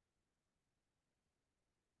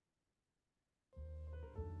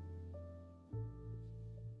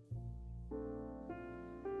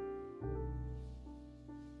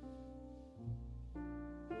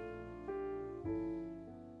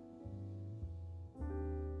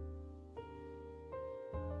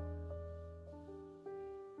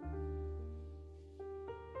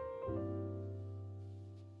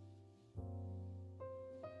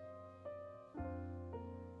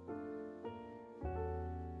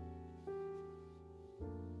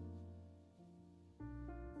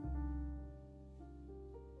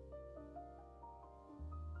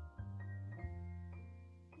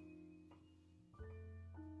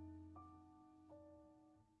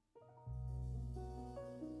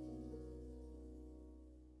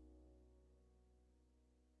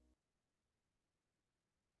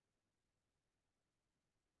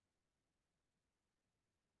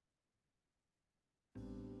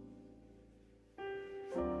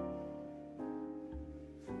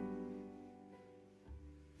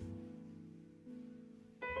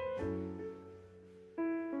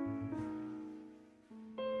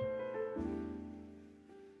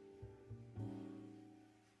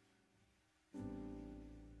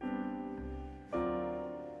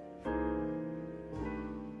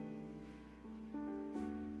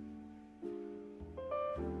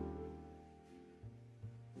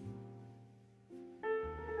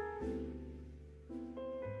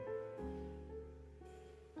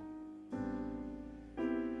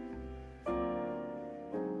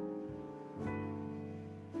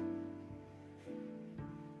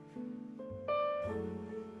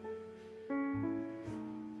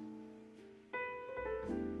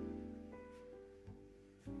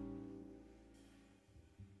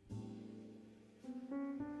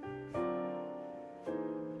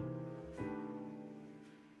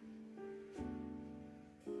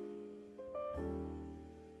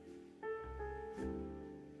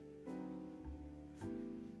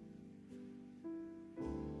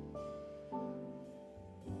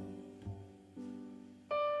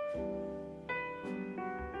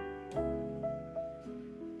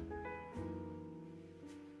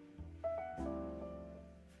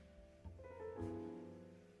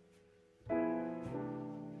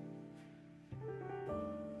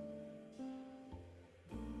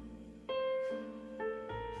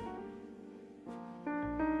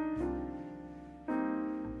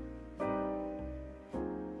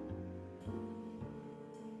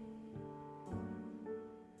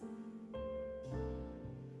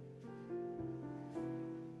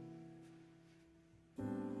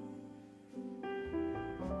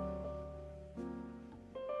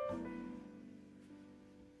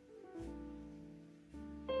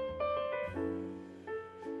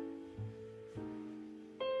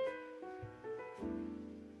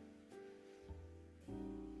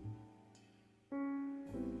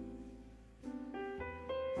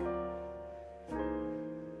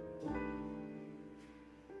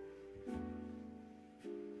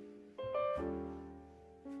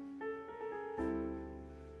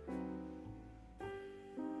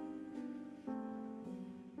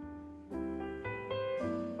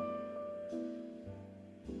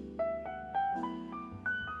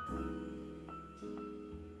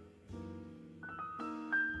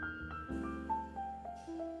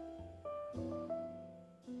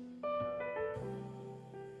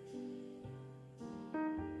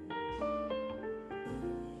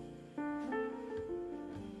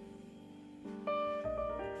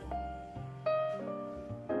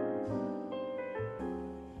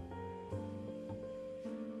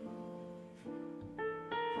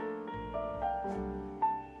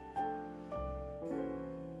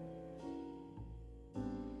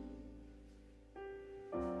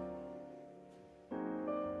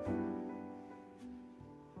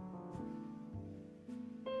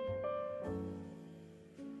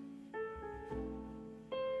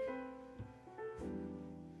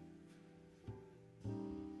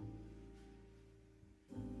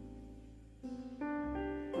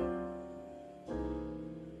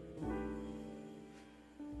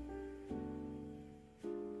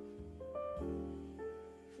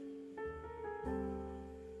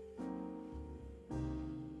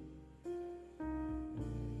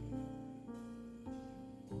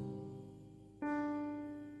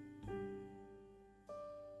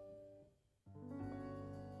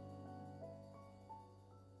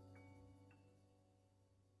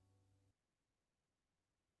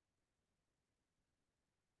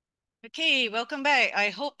 Okay, welcome back. I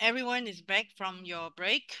hope everyone is back from your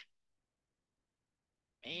break.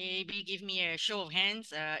 Maybe give me a show of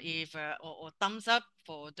hands, if or thumbs up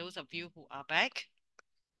for those of you who are back.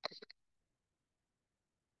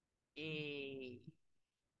 Eh,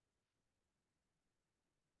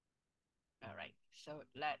 all right, so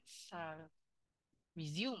let's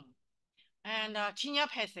resume. And Chinyap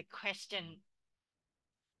has a question.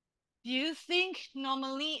 Do you think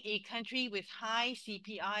normally a country with high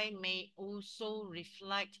CPI may also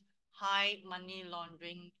reflect high money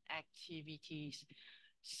laundering activities?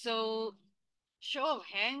 So, show of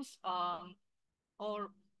hands, or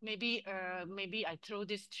maybe I throw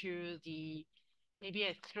this to the maybe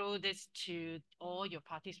I throw this to all your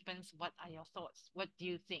participants. What are your thoughts? What do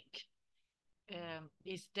you think?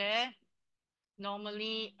 Is there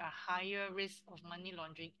normally a higher risk of money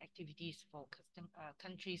laundering activities for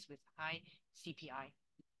countries with high CPI?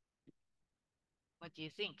 What do you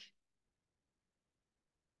think?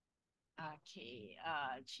 Okay,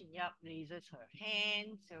 Chin Yap raises her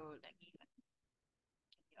hand, so let me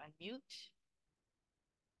unmute.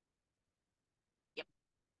 Yep.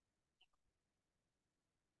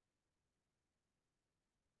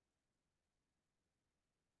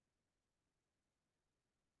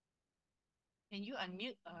 Can you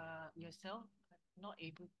unmute yourself? Not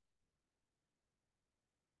able.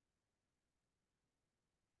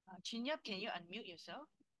 Chin Yap, can you unmute yourself?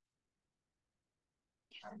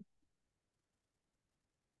 Yes.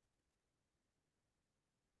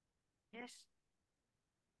 Yes.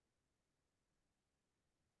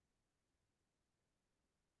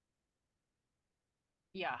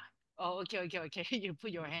 Yeah. Oh, okay, okay, okay. You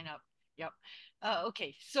put your hand up. Yep.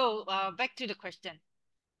 Okay. So, back to the question.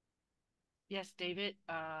 Yes, David.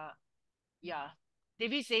 Yeah.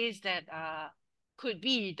 David says that could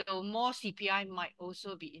be, though more CPI might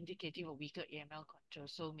also be indicative of weaker AML control,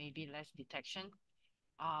 so maybe less detection.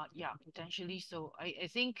 Yeah, potentially. So I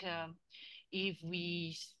think if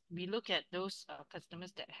we look at those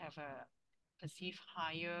customers that have a perceived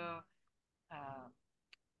higher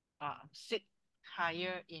uh, sit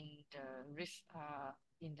higher in the risk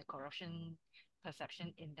in the corruption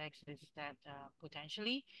perception index, is that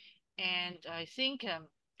potentially. And I think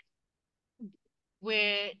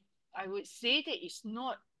where I would say that it's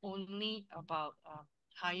not only about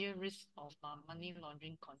higher risk of money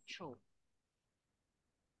laundering control.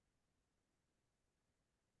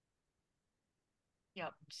 Yeah.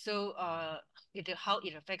 So how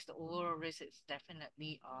it affects the overall risk is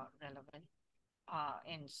definitely relevant.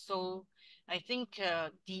 And so I think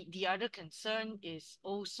the other concern is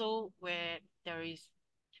also where there is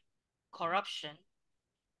corruption,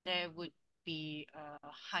 there would be a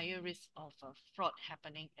higher risk of fraud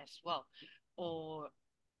happening as well. Or,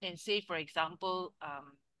 and say, for example,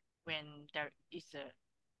 when there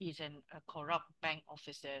a corrupt bank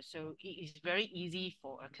officer, so it is very easy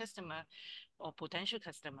for a customer or potential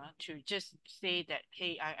customer to just say that,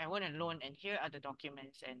 hey, I want a loan and here are the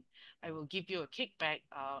documents and I will give you a kickback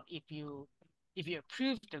if you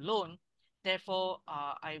approve the loan. Therefore,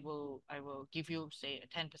 I will give you say a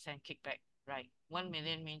 10% kickback, right? 1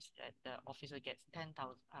 million means that the officer gets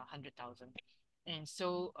 10,000, 100,000. And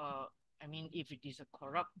so I mean, if it is a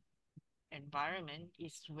corrupt environment,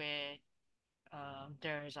 is where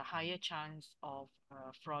there is a higher chance of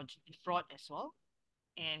fraud as well.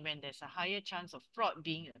 And when there's a higher chance of fraud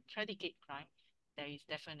being a predicate crime, there is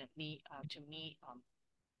definitely, to me,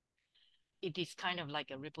 it is kind of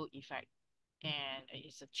like a ripple effect. And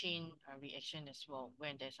it's a chain reaction as well.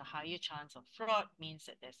 When there's a higher chance of fraud, means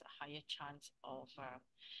that there's a higher chance of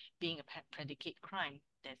being a predicate crime.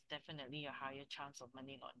 There's definitely a higher chance of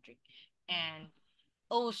money laundering. And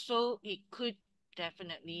also, it could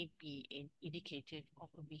definitely be an indicative of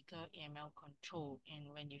a weaker AML control.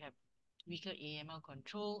 And when you have weaker AML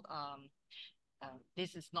control,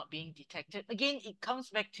 this is not being detected. Again, it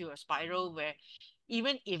comes back to a spiral where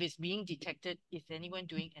even if it's being detected, is anyone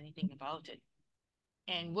doing anything about it?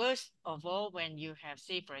 And worst of all, when you have,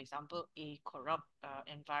 say, for example, a corrupt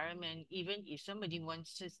environment, even if somebody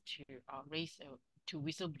wants us to to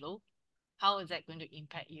whistleblow, how is that going to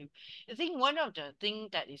impact you? I think one of the things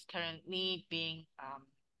that is currently being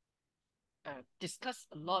discussed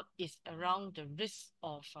a lot is around the risk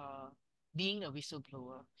of being a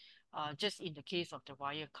whistleblower. Just in the case of the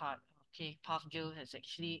Wirecard, okay, Pav Gill has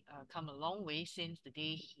actually come a long way since the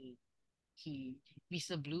day he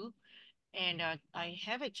whistleblew. And I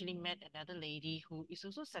have actually met another lady who is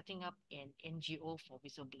also setting up an NGO for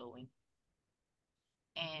whistleblowing,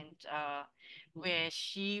 and where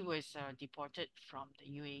she was deported from the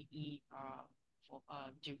UAE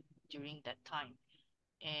during that time.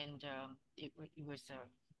 And it was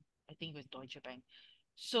I think with Deutsche Bank.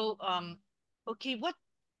 So, okay, what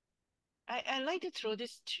I like to throw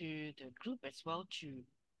this to the group as well to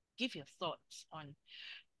give your thoughts on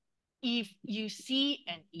if you see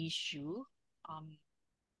an issue, um,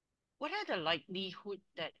 what are the likelihood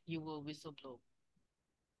that you will whistleblow?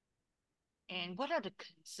 And what are the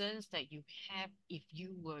concerns that you have if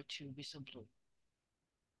you were to whistleblow?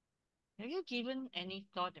 Have you given any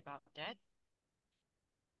thought about that?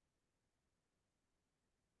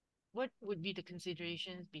 What would be the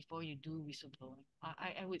considerations before you do whistleblowing?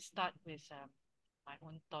 I would start with my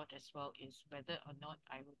own thought as well is whether or not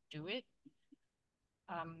I would do it.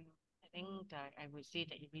 I think that I would say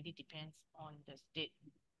that it really depends on the state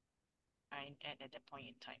I'm at that point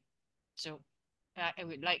in time. So I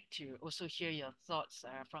would like to also hear your thoughts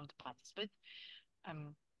from the participant.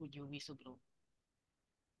 Would you whistleblow?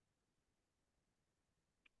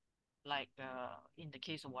 Like in the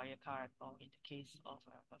case of Wirecard or in the case of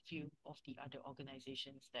a few of the other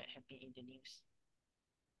organizations that have been in the news?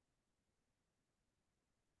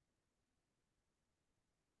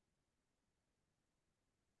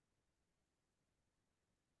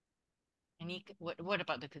 What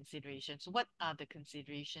about the considerations? What are the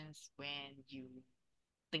considerations when you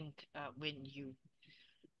think when you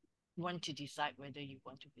want to decide whether you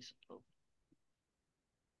want to whistleblow?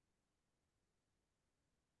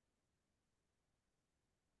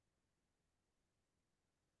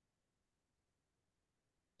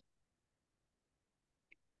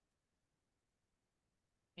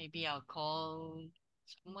 Maybe I'll call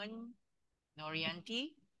someone,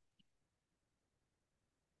 Norianti.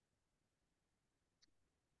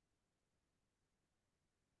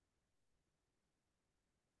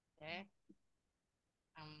 There.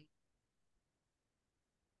 Um,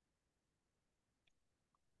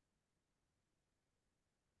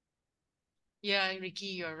 yeah, Ricky,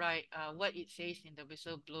 you're right. What it says in the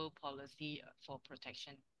whistleblow policy for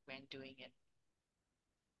protection when doing it.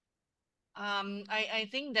 I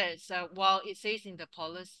think that's while it says in the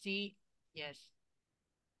policy, yes.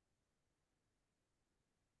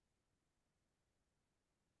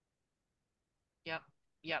 Yep.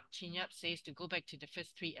 Yep. Chin Yap says to go back to the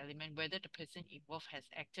first three element, whether the person involved has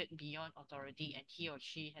acted beyond authority and he or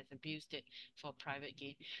she has abused it for private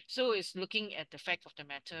gain. So it's looking at the fact of the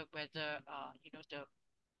matter, whether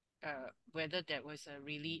whether there was a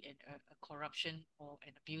really a corruption or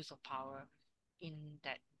an abuse of power in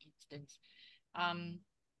that instance. Um,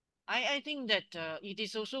 I think that it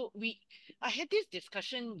is also we. I had this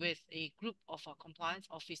discussion with a group of compliance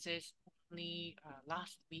officers only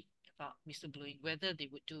last week about whistleblowing, whether they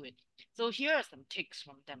would do it. So here are some takes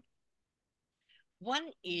from them.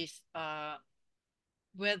 One is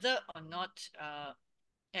whether or not,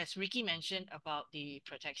 as Ricky mentioned about the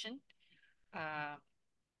protection, uh,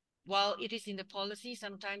 while it is in the policy,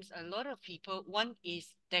 sometimes a lot of people, one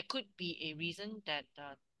is there could be a reason that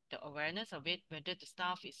the awareness of it, whether the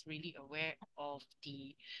staff is really aware of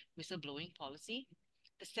the whistleblowing policy.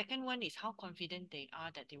 The second one is how confident they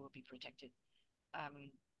are that they will be protected.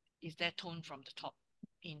 Um, is there tone from the top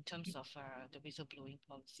in terms of the whistleblowing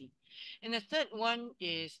policy? And the third one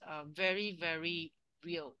is very, very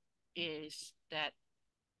real, is that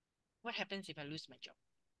what happens if I lose my job?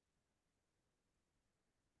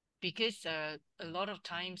 Because a lot of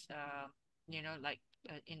times, like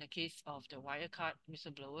in the case of the Wirecard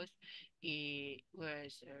whistleblowers, it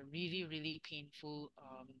was a really, really painful.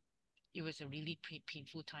 It was a really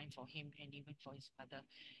painful time for him and even for his mother.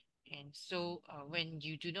 And so, when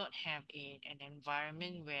you do not have an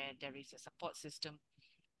environment where there is a support system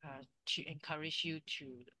to encourage you to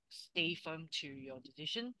stay firm to your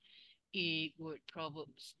decision, it would probably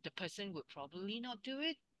the person would probably not do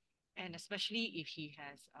it, and especially if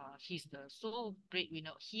he's the sole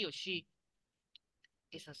breadwinner, he or she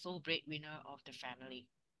is the sole breadwinner of the family,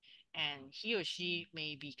 and he or she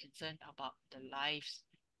may be concerned about the lives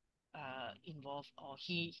involved, or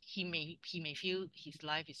he may feel his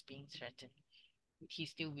life is being threatened. He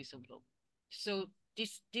still whistleblow. So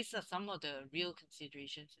these are some of the real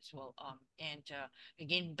considerations as well. And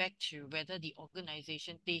again, back to whether the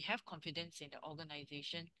organization, they have confidence in the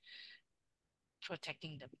organization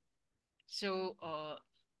protecting them. So,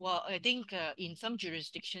 well, I think in some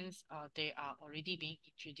jurisdictions, they are already being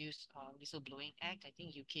introduced whistleblowing act. I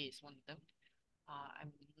think UK is one of them.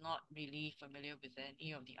 I'm not really familiar with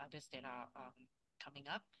any of the others that are coming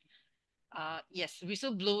up. Yes,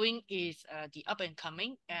 whistleblowing is the up and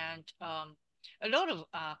coming, and a lot of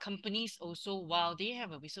companies also, while they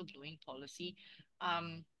have a whistleblowing policy,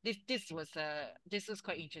 this was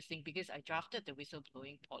quite interesting because I drafted the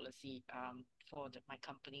whistleblowing policy for my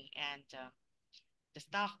company, and the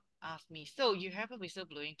staff ask me, so you have a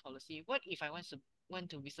whistleblowing policy. What if I want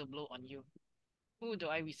to whistleblow on you? Who do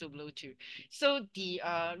I whistleblow to? So the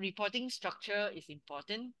reporting structure is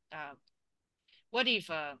important. What if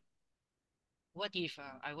uh,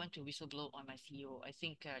 I want to whistleblow on my CEO? I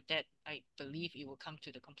think that I believe it will come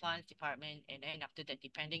to the compliance department, and then after that,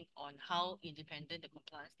 depending on how independent the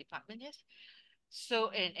compliance department is, so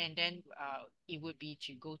and then it would be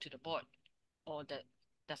to go to the board, or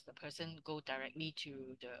does the person go directly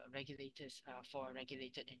to the regulators for a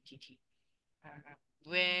regulated entity? uh,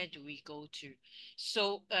 where do we go to?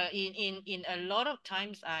 So in a lot of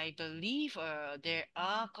times, I believe there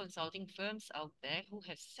are consulting firms out there who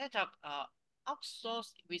have set up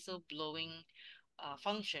outsourced whistleblowing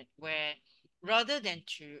function where rather than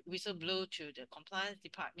to whistleblow to the compliance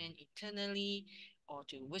department internally or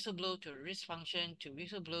to whistleblow to a risk function, to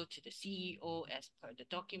whistleblow to the CEO as per the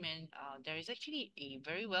document, there is actually a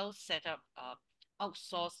very well set up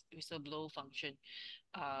outsourced whistleblow function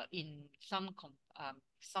in some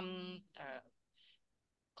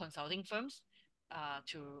consulting firms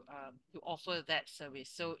to offer that service.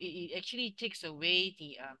 So it actually takes away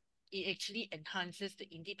it actually enhances the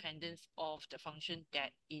independence of the function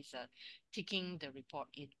that is taking the report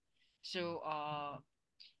in. So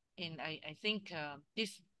and I think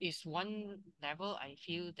this is one level I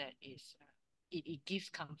feel that is it gives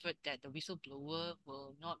comfort that the whistleblower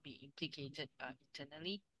will not be implicated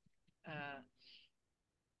internally. Uh,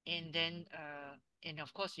 and then and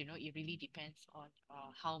of course, it really depends on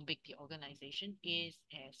how big the organization is,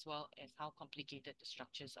 as well as how complicated the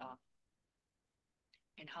structures are,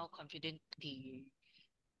 and how confident the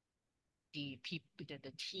people,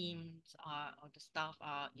 the teams are, or the staff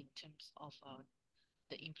are, in terms of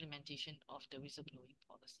the implementation of the whistleblowing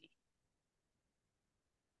policy.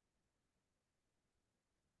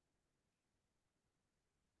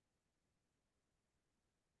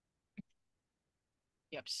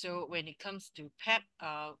 Yep. So when it comes to PEP,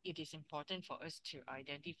 it is important for us to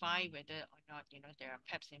identify whether or not, there are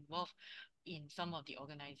PEPs involved in some of the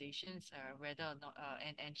organizations, whether or not,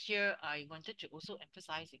 and here I wanted to also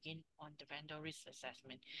emphasize again on the vendor risk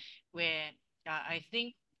assessment, where I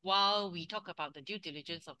think while we talk about the due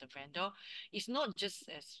diligence of the vendor, it's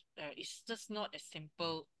just not as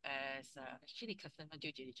simple as actually customer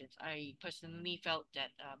due diligence. I personally felt that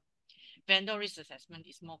vendor risk assessment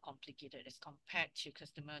is more complicated as compared to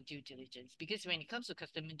customer due diligence, because when it comes to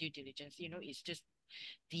customer due diligence, it's just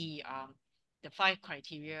the five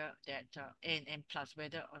criteria that and plus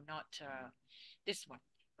whether or not this one,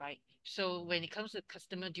 right? So when it comes to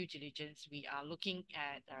customer due diligence, we are looking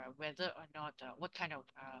at whether or not what kind of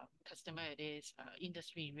customer it is,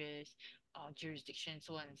 industry risk, jurisdiction,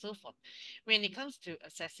 so on and so forth. When it comes to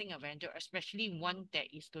assessing a vendor, especially one that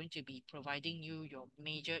is going to be providing you your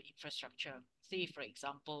major infrastructure, say for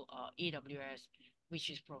example, AWS, which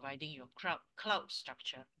is providing your cloud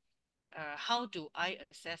structure, how do I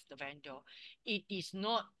assess the vendor? It is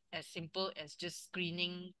not as simple as just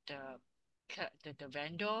screening the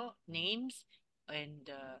vendor names and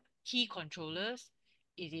the key controllers.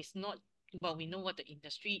 It is not, well, we know what the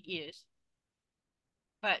industry is,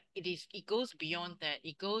 but it goes beyond that.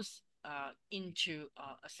 It goes into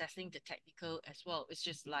assessing the technical as well. It's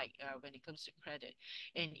just like when it comes to credit,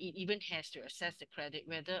 and it even has to assess the credit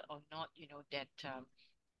whether or not that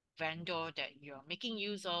vendor that you're making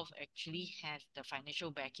use of actually has the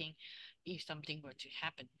financial backing if something were to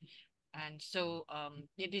happen. And so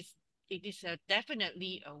it is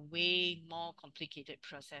definitely a way more complicated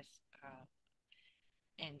process, uh,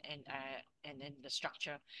 and then the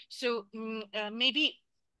structure. So maybe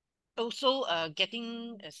also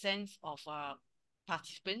getting a sense of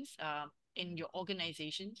participants in your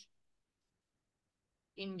organizations,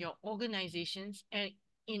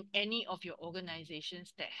 in any of your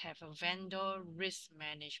organizations that have a vendor risk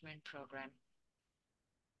management program.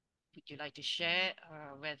 Would you like to share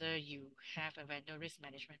whether you have a vendor risk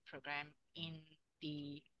management program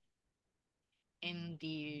the in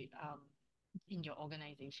the in your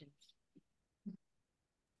organizations?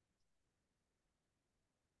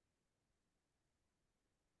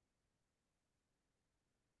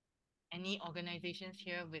 Any organizations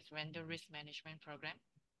here with vendor risk management program?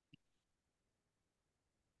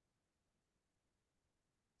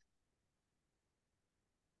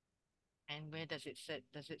 And where does it sit?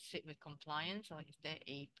 Does it sit with compliance, or is there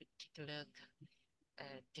a particular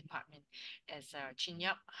department? As Chin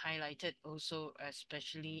Yap highlighted, also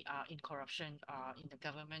especially in corruption in the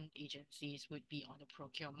government agencies, would be on the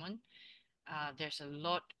procurement. There's a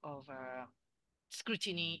lot of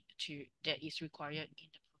scrutiny that is required in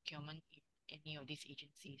the procurement in any of these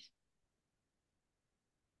agencies.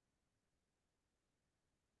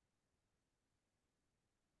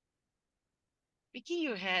 Vicky,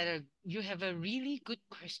 you have a really good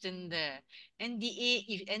question there. NDA,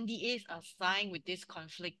 if NDAs are signed with this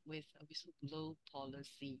conflict with a whistleblower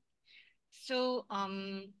policy. So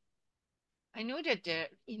I know that there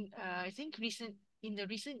in I think recent in the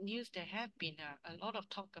recent news there have been a lot of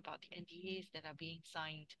talk about the NDAs that are being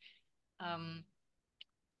signed. Um,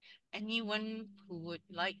 anyone who would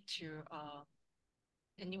like to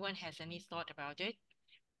anyone has any thought about it?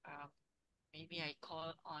 Uh, maybe I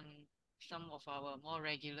call on some of our more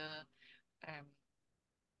regular um,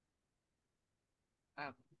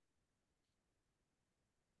 uh,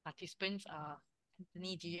 participants.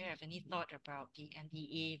 Anthony, do you have any thought about the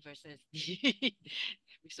NDA versus the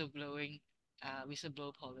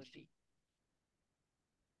whistleblower policy?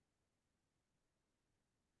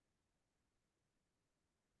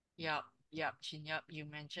 Yeah, yeah, Chin Yap, you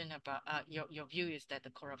mentioned about your view is that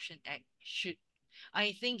the Corruption Act should,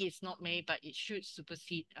 I think it's not made, but it should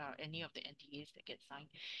supersede any of the NDAs that get signed.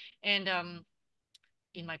 And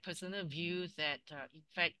in my personal view, that in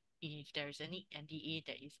fact, if there's any NDA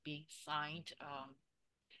that is being signed,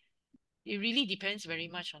 it really depends very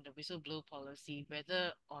much on the whistleblower policy,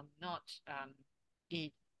 whether or not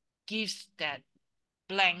it gives that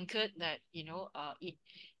blanket that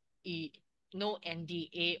it no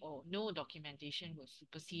NDA or no documentation will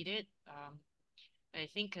supersede it. I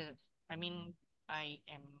think I mean I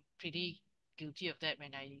am pretty guilty of that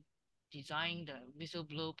when I designed the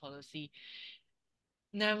whistleblower policy.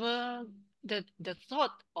 Never the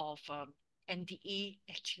thought of NDA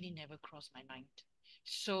actually never crossed my mind.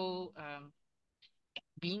 So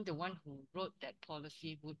being the one who wrote that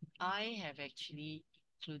policy, would I have actually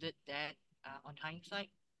included that on hindsight?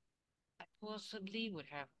 I possibly would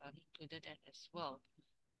have included that as well.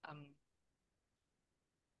 Um,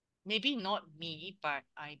 maybe not me, but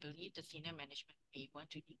I believe the senior management may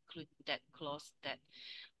want to include that clause that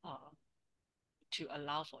uh, to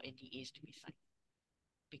allow for NDAs to be signed.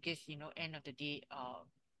 Because, end of the day, uh,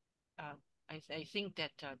 I think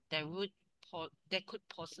that there could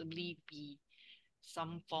possibly be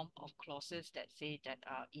some form of clauses that say that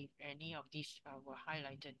if any of these were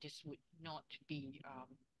highlighted, this would not be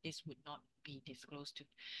disclosed to.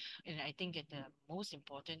 And I think that the most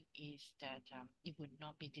important is that it would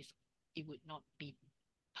not be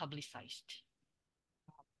publicized.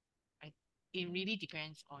 I, it really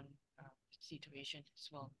depends on situation as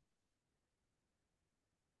well.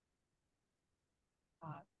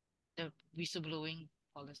 Uh, the whistleblowing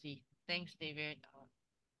policy. Thanks, David.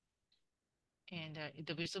 And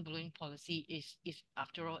the whistleblowing policy is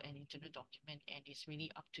after all an internal document, and it's really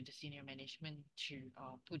up to the senior management to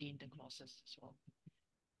put in the clauses as well.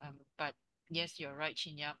 But yes, you're right,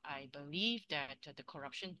 Chinyap. I believe that the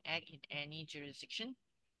Corruption Act in any jurisdiction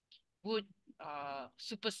would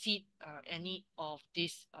supersede any of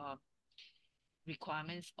these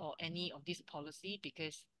requirements or any of this policy,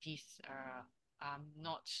 because these are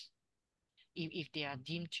not, if they are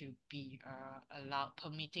deemed to be allowed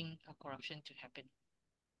permitting corruption to happen.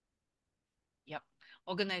 Yep.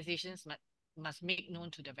 Organizations must make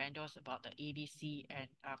known to the vendors about the ABC and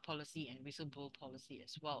policy and whistleblower policy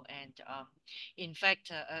as well. And in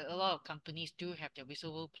fact, a lot of companies do have their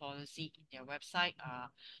whistleblower policy in their website,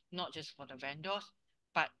 not just for the vendors,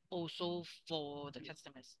 but also for the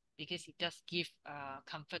customers, because it does give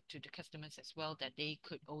comfort to the customers as well that they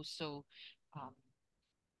could also um,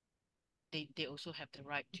 they also have the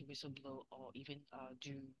right to whistleblow or even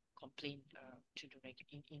do complain to the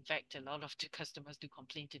in fact, a lot of the customers do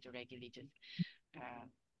complain to the regulators. Uh,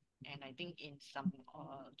 and I think in some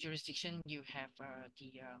jurisdiction, you have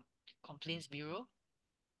the complaints bureau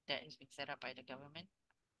that has been set up by the government.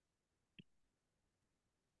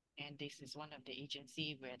 And this is one of the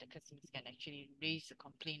agency where the customers can actually raise a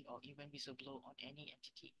complaint or even whistleblow on any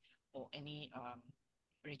entity or any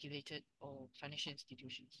regulated or financial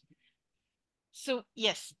institutions. So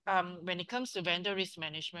yes, when it comes to vendor risk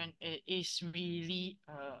management, it is really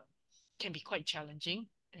can be quite challenging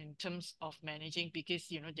in terms of managing, because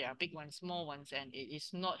there are big ones, small ones, and it is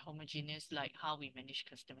not homogeneous like how we manage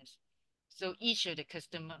customers. So each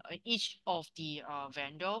of the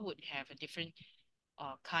vendor would have a different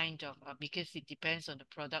kind of because it depends on the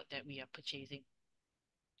product that we are purchasing.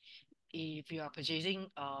 If you are purchasing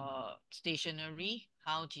stationery,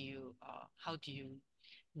 how do you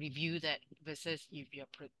review that versus if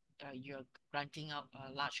you're granting out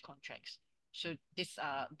large contracts? So this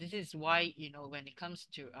is why when it comes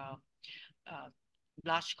to uh,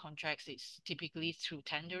 large contracts, it's typically through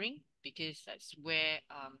tendering, because that's where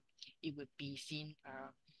it would be seen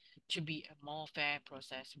to be a more fair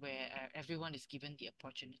process where everyone is given the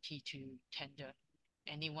opportunity to tender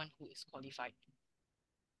anyone who is qualified.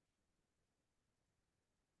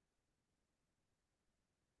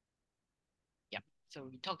 So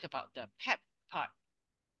we talked about the PEP part.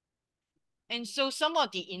 And so some of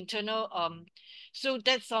the internal, so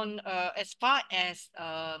that's on as far as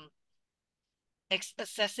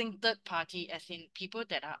assessing third party, as in people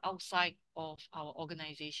that are outside of our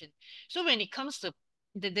organization. So when it comes to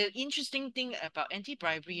the interesting thing about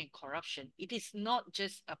anti-bribery and corruption, it is not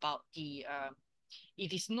just about the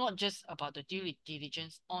due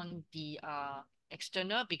diligence on the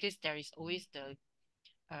external, because there is always the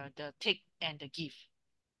take and the give,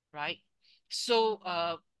 right? So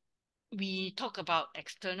we talk about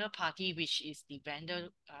external party, which is the vendor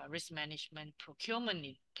risk management, procurement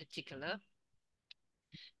in particular.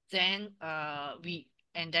 Then we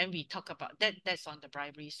talk about that. That's on the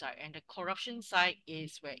bribery side, and the corruption side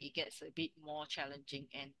is where it gets a bit more challenging,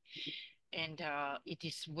 and it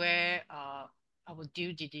is where our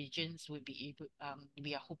due diligence will be able.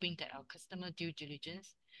 We are hoping that our customer due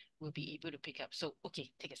diligence will be able to pick up. So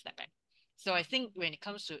okay, take a step back. So I think when it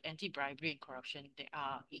comes to anti-bribery and corruption,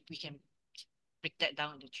 we can break that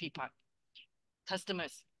down into three parts.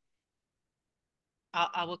 Customers.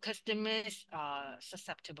 Our customers are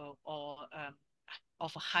susceptible or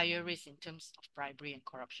of a higher risk in terms of bribery and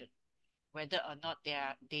corruption, whether or not they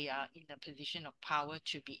are in a position of power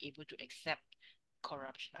to be able to accept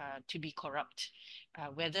corruption, to be corrupt,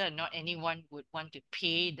 whether or not anyone would want to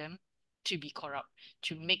pay them to be corrupt,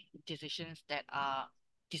 to make decisions that are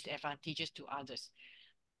disadvantageous to others.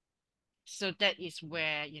 So that is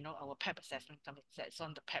where our PEP assessment comes in. That's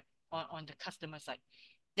on the PEP on the customer side.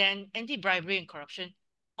 Then anti-bribery and corruption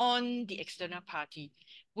on the external party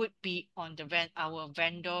would be on our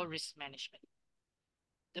vendor risk management.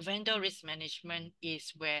 The vendor risk management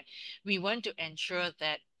is where we want to ensure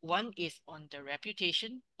that one is on the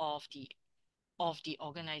reputation of the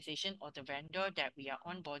organization or the vendor that we are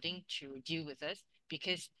onboarding to deal with us,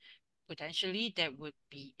 because potentially there would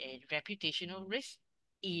be a reputational risk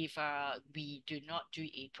if we do not do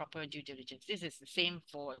a proper due diligence. This is the same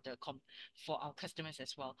for for our customers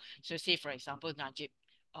as well. So say, for example, Najib,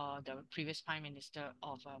 the previous Prime Minister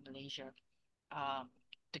of Malaysia, uh,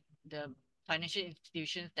 the financial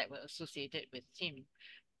institutions that were associated with him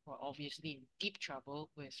were obviously in deep trouble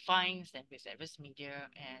with fines and with adverse media,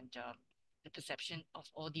 and the perception of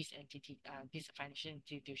all these these financial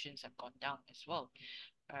institutions have gone down as well.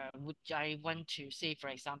 Would I want to say, for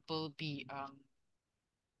example,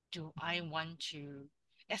 do I want to,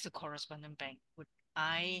 as a correspondent bank, would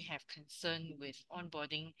I have concern with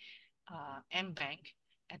onboarding M Bank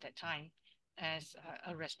at that time as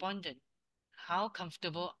a respondent? How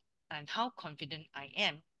comfortable and how confident I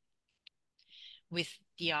am with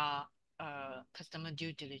their customer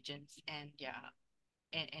due diligence and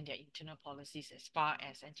their internal policies as far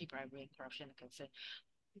as anti-bribery and corruption are concerned.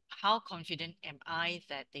 How confident am I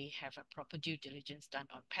that they have a proper due diligence done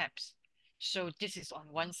on PEPs? So this is on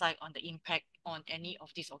one side, on the impact on any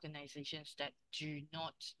of these organizations that do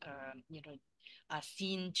not, are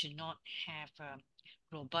seen to not have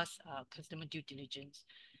robust customer due diligence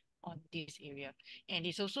on this area. And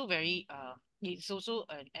it's also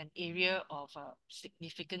an area of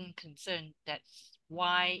significant concern. That's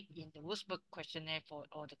why in the Wolfsburg questionnaire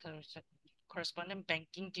or the correspondent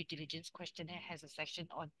banking due diligence questionnaire has a section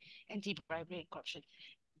on anti-bribery and corruption.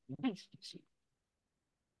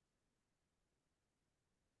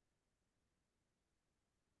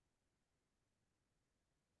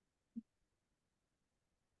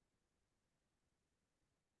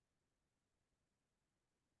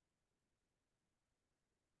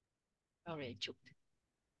 Already choked.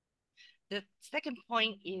 The second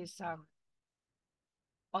point is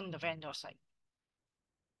on the vendor side,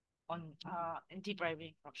 on anti-bribery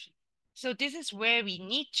and corruption. So this is where we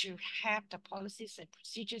need to have the policies and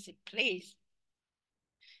procedures in place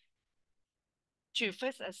to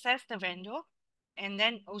first assess the vendor, and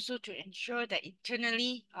then also to ensure that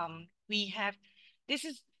internally we have, this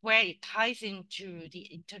is where it ties into the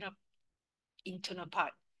internal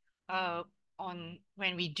part on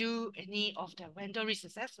when we do any of the vendor risk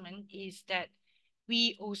assessment, is that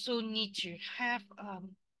we also need to have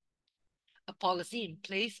a policy in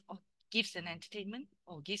place of gifts and entertainment,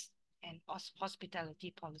 or gifts and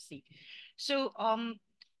hospitality policy. So a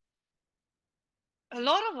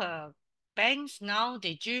lot of banks now,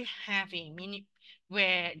 they do have a mini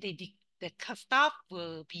where the staff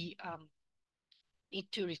will be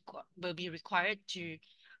will be required to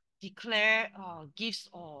declare gifts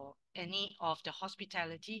or any of the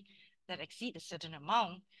hospitality that exceed a certain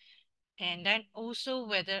amount, and then also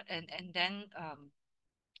whether and then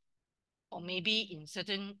or maybe in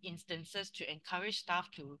certain instances to encourage staff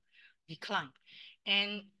to decline.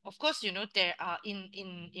 And of course, there are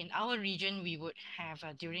in our region, we would have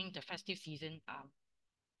during the festive season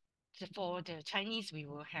for the Chinese, we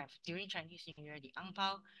will have during Chinese New Year the ang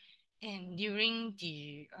pao, and during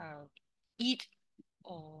the Eid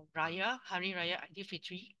or Raya, Hari Raya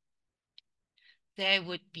Aidilfitri, there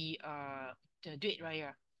would be the Duit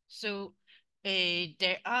Raya. So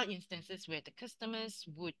there are instances where the customers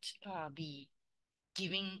would be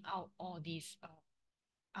giving out all these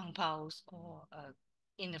ang paos or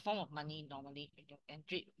in the form of money normally, you know, and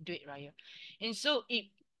Duit Raya. And so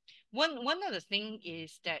one other thing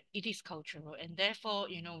is that it is cultural, and therefore,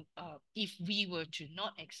 you know, if we were to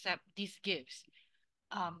not accept these gifts,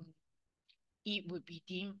 um, it would be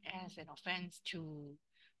deemed as an offense to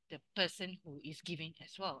the person who is giving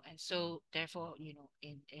as well. And so, therefore, you know,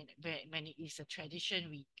 in when it is a tradition,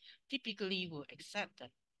 we typically will accept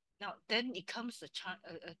that. Now, then it comes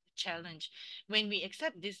a challenge when we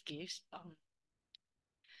accept these gifts.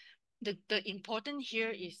 The important here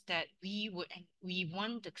is that we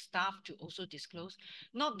want the staff to also disclose,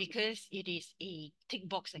 not because it is a tick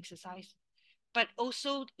box exercise, but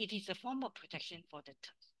also it is a form of protection for the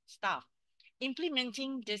staff.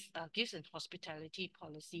 Implementing this gifts and hospitality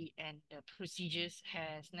policy and the procedures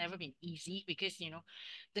has never been easy because, you know,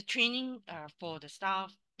 the training for the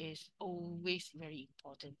staff is always very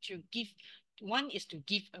important to give. One is to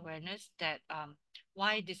give awareness that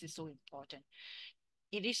why this is so important.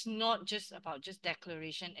 It is not just about just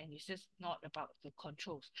declaration, and it's just not about the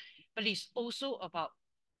controls, but it's also about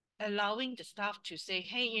allowing the staff to say,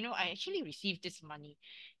 hey, you know, I actually received this money.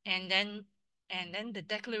 And then and then the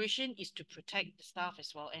declaration is to protect the staff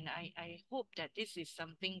as well. And I hope that this is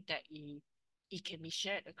something that it can be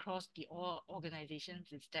shared across the all organizations,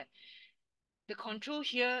 is that the control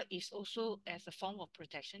here is also as a form of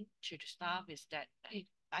protection to the staff, is that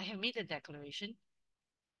I have made a declaration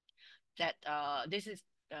that this is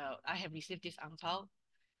I have received this ang pao.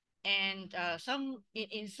 And some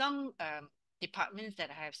in some departments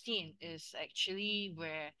that I have seen is actually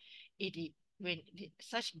where when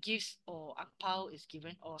such gifts or ang pao is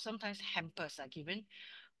given, or sometimes hampers are given,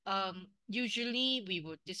 usually we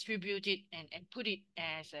would distribute it and put it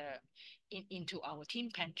as a into our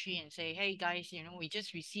team pantry and say, hey guys, you know, we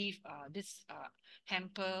just received this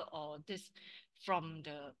hamper or this from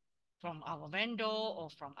the from our vendor or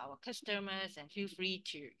from our customers, and feel free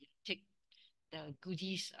to take the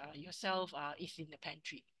goodies yourself is in the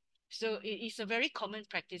pantry. So it is a very common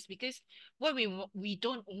practice, because what we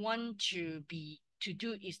don't want to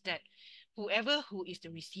do is that whoever who is the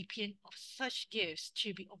recipient of such gifts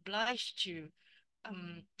to be obliged to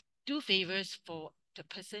um, do favors for the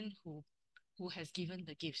person who has given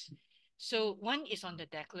the gifts. So one is on the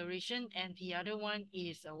declaration, and the other one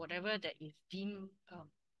is whatever that is deemed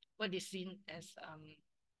what is seen as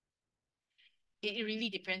it really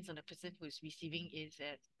depends on the person who is receiving. Is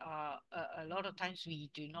that a lot of times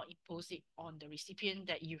we do not impose it on the recipient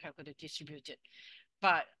that you have got to distribute it,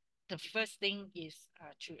 but the first thing is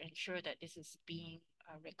to ensure that this is being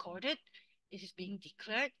recorded, it is being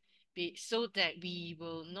declared, so that we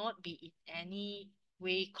will not be in any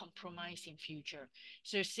way compromised in future.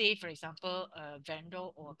 So say for example, a vendor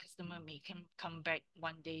or a customer may come back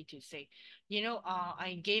one day to say, you know,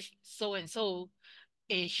 I gave so and so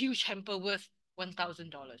a huge hamper worth $1,000,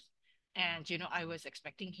 and you know, I was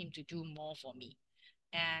expecting him to do more for me.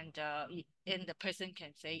 And the person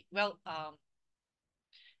can say, well,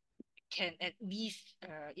 can at least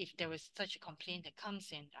if there was such a complaint that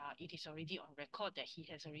comes in, it is already on record that he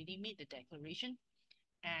has already made the declaration,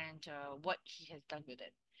 and what he has done with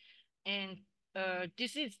it. And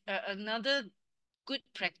this is another good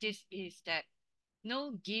practice, is that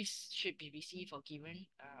no gifts should be received or given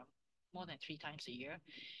more than 3 times a year.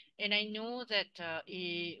 And I know that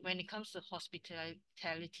when it comes to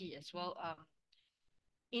hospitality as well,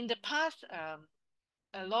 in the past,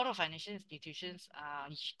 a lot of financial institutions are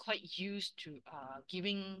quite used to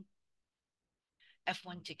giving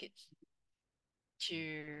F1 tickets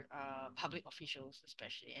to public officials,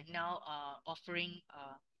 especially, and now offering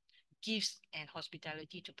gifts and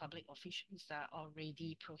hospitality to public officials are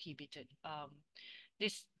already prohibited.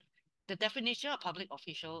 This The definition of public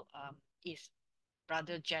official is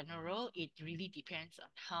rather general. It really depends on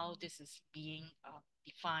how this is being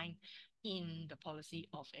defined in the policy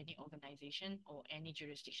of any organization or any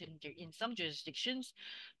jurisdiction. In some jurisdictions,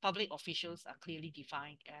 public officials are clearly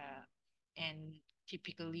defined, and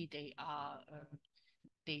typically they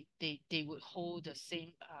would hold the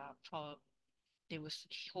same they will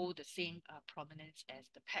hold the same prominence as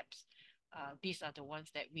the PEPs. These are the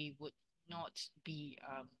ones that we would not be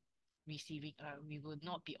receiving, we will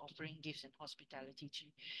not be offering gifts and hospitality to.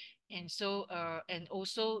 And so, and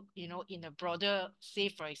also, in a broader, say,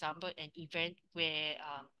 for example, an event where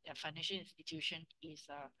a financial institution is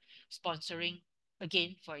sponsoring,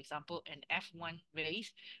 again, for example, an F1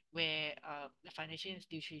 race where the financial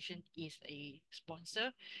institution is a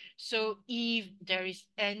sponsor. So if there is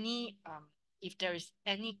any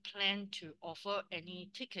plan to offer any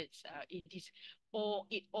tickets,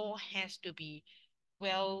 it all has to be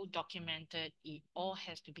well documented. It all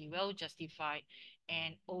has to be well justified,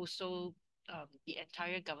 and also the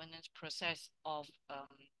entire governance process of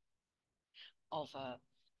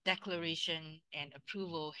declaration and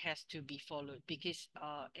approval has to be followed, because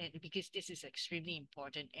this is extremely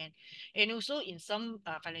important. And also in some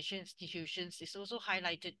financial institutions, it's also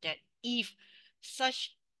highlighted that if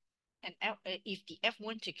such if the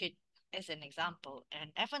F1 ticket, as an example,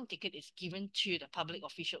 an F1 ticket is given to the public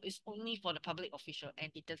official, it's only for the public official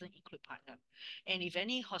and it doesn't include partner. And if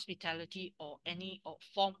any hospitality or any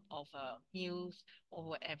form of meals or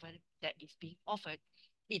whatever that is being offered,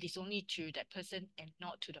 it is only to that person and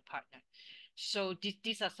not to the partner. So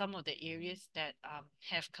these are some of the areas that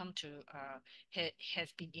have come to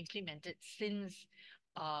has been implemented since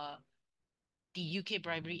uh, the UK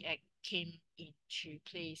Bribery Act came into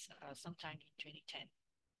place sometime in 2010.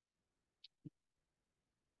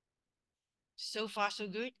 So far, so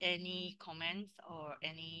good. Any comments or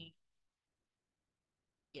any?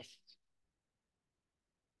 Yes.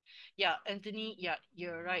 Yeah, Anthony, yeah,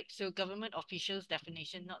 you're right. So government officials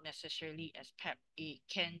definition, not necessarily as PEP. It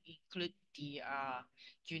can include the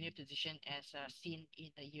junior position as seen in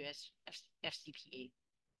the US FCPA.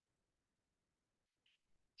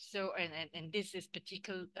 So, and this is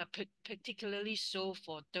particularly so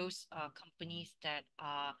for those companies that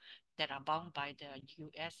are bound by the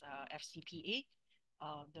US FCPA,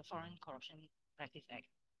 the Foreign Corruption Practice Act.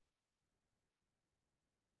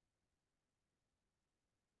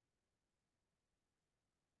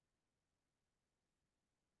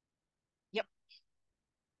 Yep.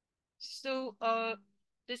 So,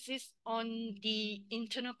 this is on the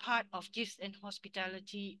internal part of gifts and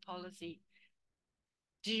hospitality policy.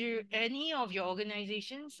 Do any of your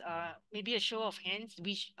organizations, maybe a show of hands,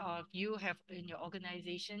 which of you have in your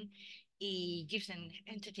organization a gifts and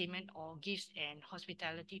entertainment or gifts and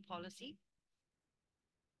hospitality policy?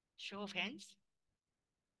 Show of hands.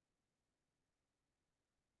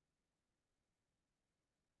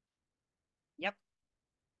 Yep,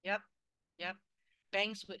 yep, yep.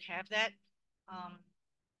 Banks would have that. Um,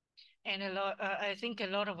 and I think a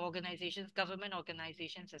lot of organizations, government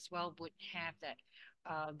organizations as well, would have that,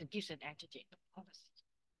 the gifts and entertainment policy.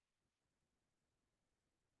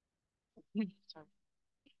 Sorry.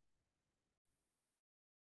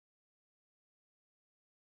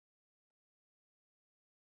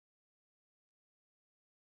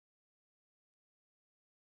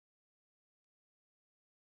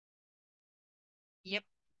 Yep.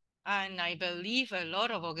 And I believe a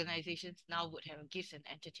lot of organizations now would have a gifts and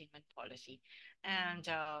entertainment policy. And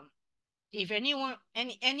if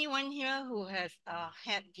anyone here who has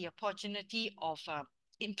had the opportunity of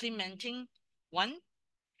implementing one,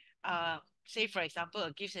 uh, say for example,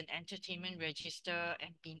 a gifts and entertainment register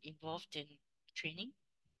and being involved in training,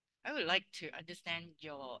 I would like to understand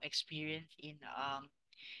your experience in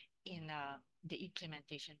the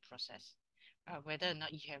implementation process, whether or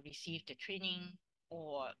not you have received the training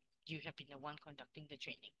or you have been the one conducting the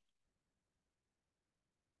training.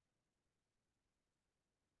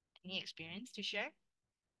 Any experience to share?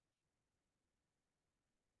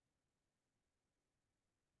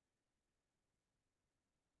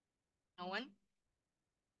 No one?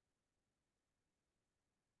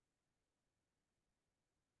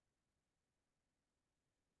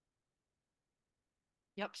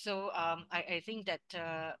 Yep. So I think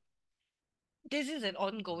that this is an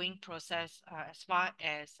ongoing process as far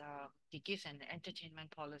as the gifts and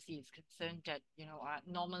entertainment policy is concerned. That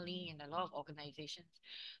normally in a lot of organizations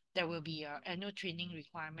there will be annual training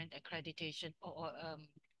requirement, accreditation, or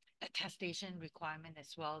attestation requirement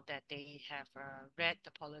as well, that they have read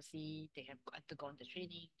the policy, they have undergone the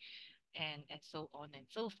training, and so on and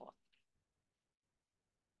so forth.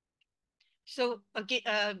 So again,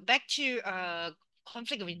 back to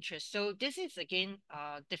conflict of interest. So this is again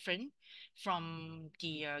different from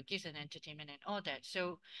the gifts and entertainment and all that.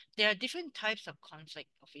 So there are different types of conflict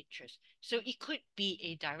of interest. So it could be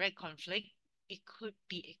a direct conflict. It could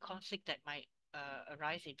be a conflict that might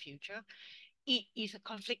arise in future. It is a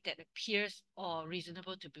conflict that appears or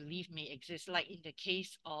reasonable to believe may exist, like in the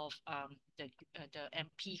case of the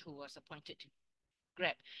MP who was appointed to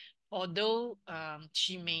Grab. Although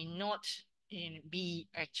she may not be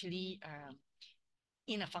actually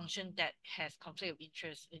in a function that has conflict of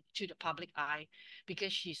interest to the public eye,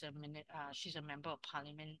 because she's a member of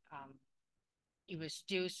parliament. It was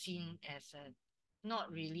still seen as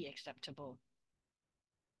not really acceptable.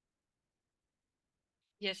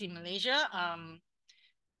 Yes, in Malaysia,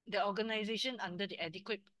 the organization under the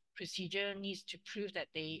adequate procedure needs to prove that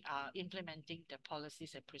they are implementing the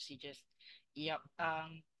policies and procedures. Yep.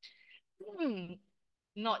 Hmm,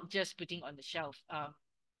 Not just putting on the shelf.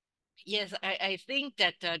 Yes, I think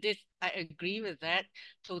that I agree with that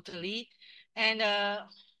totally. And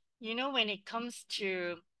when it comes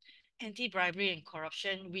to anti-bribery and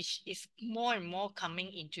corruption, which is more and more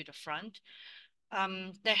coming into the front,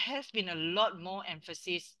 there has been a lot more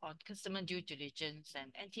emphasis on consumer due diligence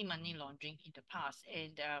and anti-money laundering in the past,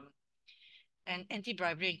 and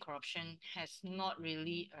anti-bribery and corruption has not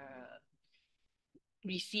really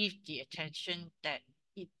received the attention that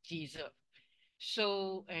it deserves.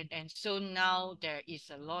 So now there is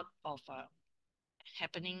a lot of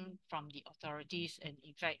happening from the authorities, and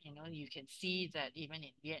in fact, you can see that even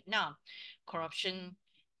in Vietnam, corruption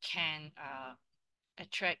can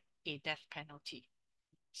attract a death penalty.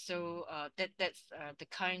 So that's the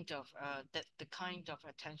kind of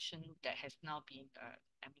attention that has now been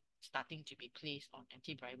starting to be placed on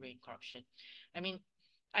anti-bribery and corruption. I mean,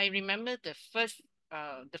 I remember the first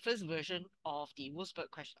version of the Wolfsburg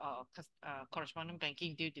correspondent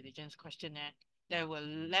banking due diligence questionnaire. There were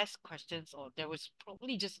less questions, or there was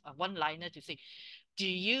probably just a one-liner to say, do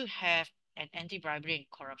you have an anti-bribery and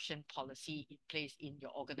corruption policy in place in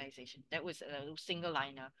your organization? That was a single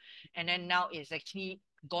liner. And then now it's actually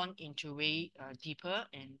gone into way deeper,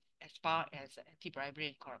 and as far as anti-bribery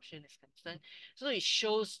and corruption is concerned. So it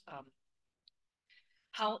shows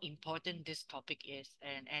how important this topic is,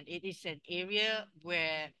 and it is an area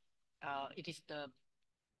where it is the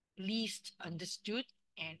least understood,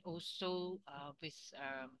 and also with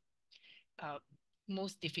uh,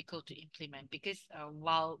 most difficult to implement, because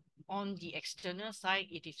while on the external side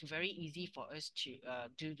it is very easy for us to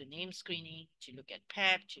do the name screening, to look at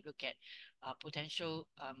PEP, to look at potential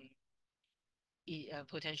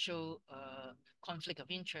conflict of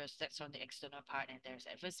interest, that's on the external part, and there's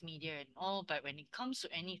adverse media and all. But when it comes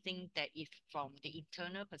to anything that is from the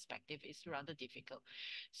internal perspective, it's rather difficult.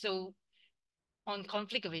 So on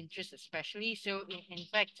conflict of interest especially, so in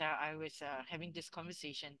fact, I was having this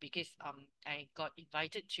conversation because I got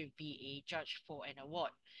invited to be a judge for an award,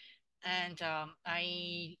 and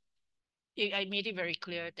I made it very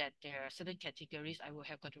clear that there are certain categories I will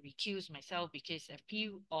have got to recuse myself, because a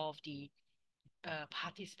few of the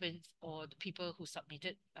participants, or the people who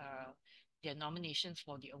submitted their nominations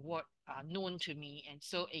for the award, are known to me, and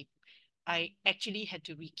so I actually had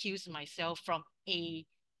to recuse myself from a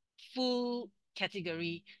full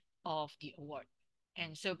category of the award.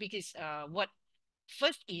 And so, because what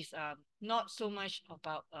first is not so much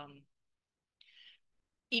about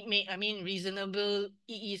it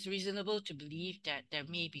is reasonable to believe that there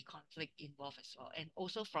may be conflict involved as well. And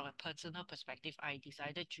also from a personal perspective, I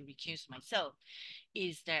decided to recuse myself,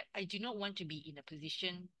 is that I do not want to be in a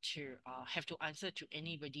position to have to answer to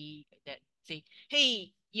anybody that say,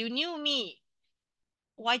 hey, you knew me,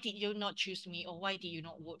 why did you not choose me, or why did you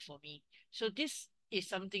not vote for me? So this is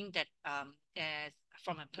something that as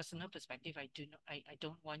from a personal perspective, I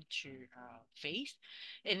don't want to face.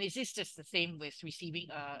 And is this just the same with receiving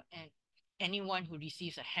anyone who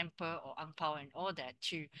receives a hamper or ang pao and all that,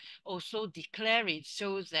 to also declare it,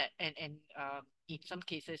 so that and in some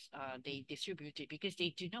cases they distribute it, because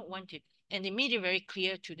they do not want it, and they made it very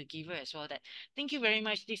clear to the giver as well, that thank you very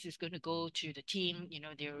much, this is going to go to the team,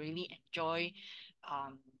 they really enjoy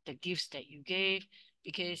the gifts that you gave,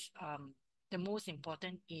 because the most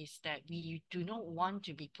important is that we do not want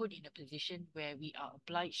to be put in a position where we are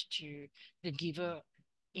obliged to the giver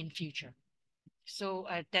in future. So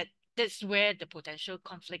that's where the potential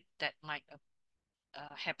conflict that might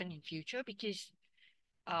happen in future, because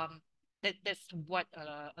that's what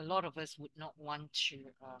a lot of us would not want to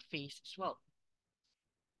face as well.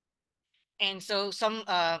 And so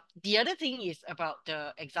the other thing is about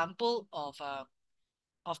the example of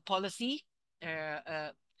policy. Uh,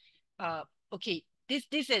 uh, uh, okay, this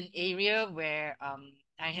is an area where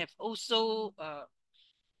I have also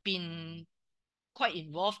been quite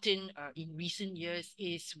involved in recent years,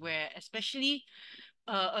 is where especially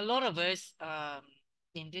a lot of us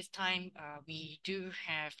in this time we do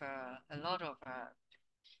have a lot of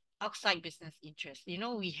outside business interests.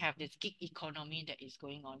 We have this gig economy that is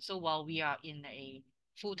going on. So while we are in a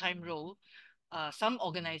full-time role, some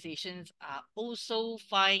organizations are also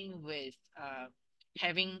fine with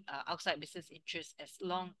having outside business interests as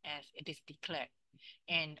long as it is declared.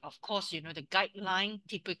 And of course, the guideline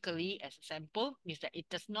typically, as a sample, is that it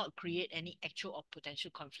does not create any actual or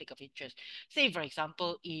potential conflict of interest. Say, for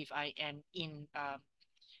example, if I am in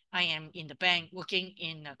the bank working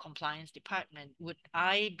in a compliance department, would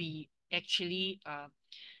I be actually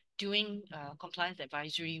doing compliance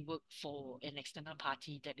advisory work for an external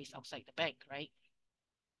party that is outside the bank, right?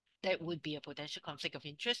 That would be a potential conflict of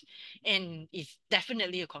interest, and it's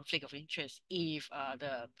definitely a conflict of interest if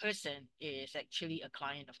the person is actually a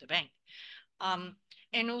client of the bank. um,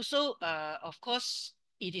 and also, of course,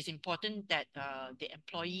 it is important that the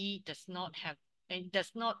employee does not have, it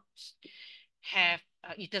does not have,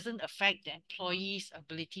 it doesn't affect the employee's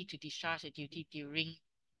ability to discharge a duty during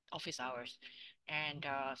office hours. And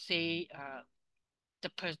say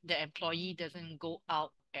the employee doesn't go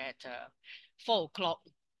out at 4 o'clock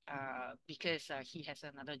because he has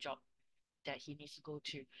another job that he needs to go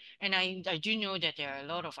to. And I do know that there are a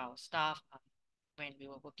lot of our staff, when I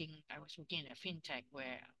was working in a fintech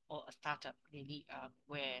where, or a startup really,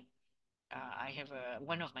 where I have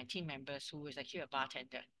one of my team members who is actually a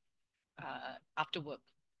bartender after work.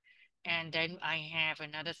 And then I have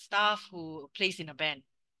another staff who plays in a band.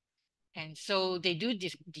 And so they do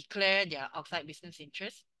declare their outside business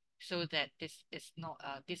interests, so that this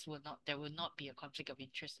will not there will not be a conflict of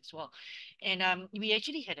interest as well. And we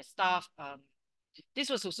actually had a staff. This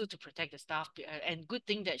was also to protect the staff, and good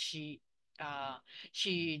thing that she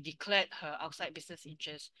declared her outside business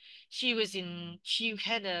interest. She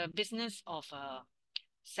had a business of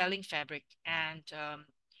selling fabric, and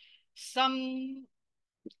some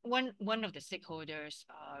one of the stakeholders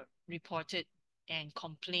reported and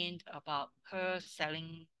complained about her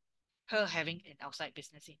having an outside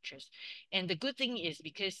business interest. And the good thing is,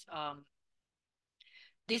 because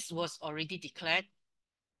this was already declared,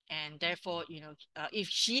 and therefore, if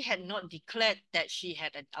she had not declared that she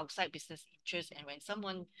had an outside business interest, and when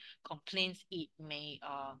someone complains, it may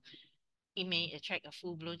attract a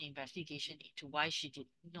full-blown investigation into why she did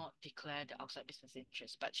not declare the outside business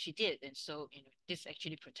interest, but she did. And so, this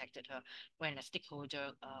actually protected her when a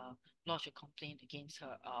stakeholder lodged a complaint against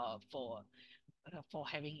her for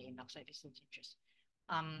having an outside business interest.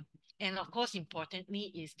 Um, and of course,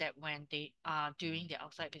 importantly, is that when they are doing their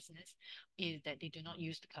outside business, is that they do not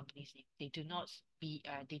use the company's name. They do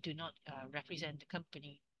not represent the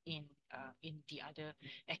company in the other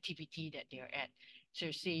activity that they are at. So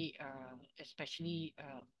say, especially,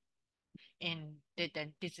 and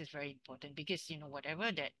then this is very important, because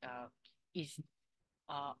whatever that is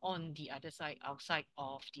on the other side, outside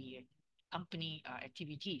of the company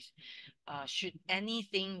activities, should any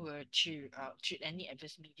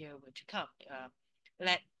adverse media were to come,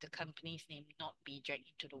 let the company's name not be dragged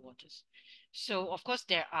into the waters. So of course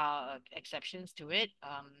there are exceptions to it,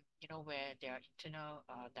 where there are internal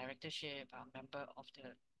directorship, member of the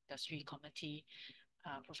industry committee,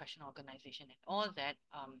 professional organization, and all that.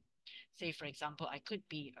 Say, for example, I could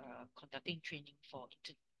be conducting training for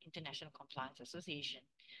International Compliance Association,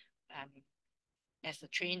 um, as a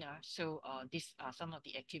trainer. So these are some of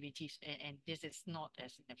the activities, and this is not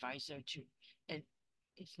as an advisor to, it,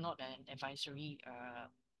 it's not an advisory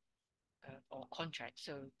or contract.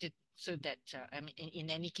 So that I mean, in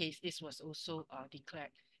any case, this was also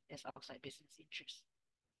declared as outside business interest.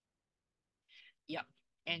 Yeah.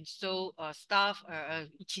 And so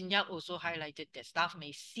Chin Yap also highlighted that staff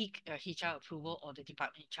may seek HR approval or the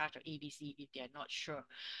department in charge of ABC if they are not sure.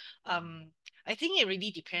 um, I think it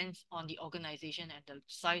really depends on the organization and the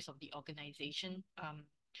size of the organization.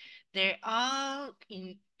 There are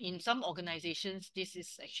in some organizations, this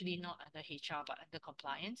is actually not under HR but under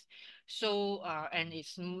compliance. So and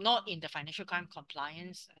it's not in the financial crime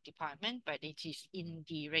compliance department, but it is in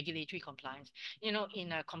the regulatory compliance. In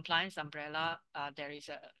a compliance umbrella, there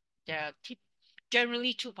are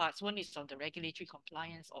generally two parts. One is on the regulatory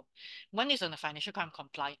compliance, or one is on the financial crime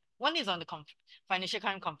compliance. One is on the financial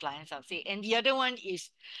crime compliance, I'll say, and the other one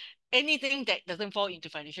is anything that doesn't fall into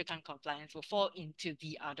financial crime compliance will fall into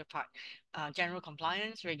the other part, general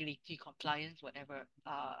compliance, regulatory compliance, whatever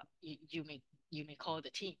you may call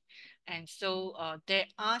the team. And so there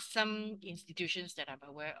are some institutions that I'm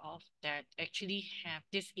aware of that actually have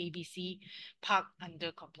this ABC parked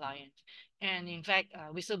under compliance. And in fact,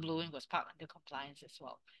 whistleblowing was parked under compliance as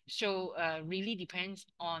well. So really depends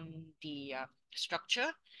on the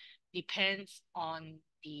structure, depends on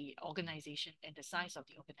the organization and the size of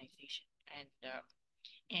the organization,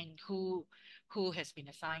 and who has been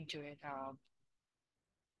assigned to it.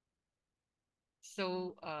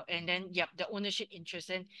 And then, yep, the ownership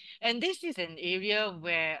interest, and this is an area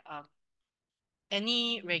where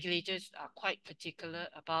any regulators are quite particular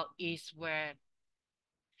about is where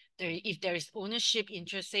if there is ownership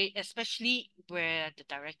interest, say, especially where the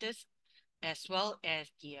directors as well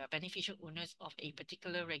as the beneficial owners of a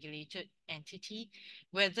particular regulated entity,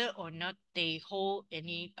 whether or not they hold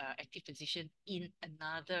any active position in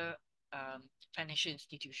another financial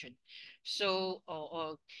institution. So,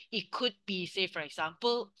 or it could be, say, for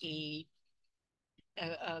example, a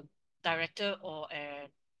director or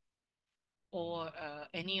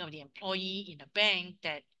any of the employee in a bank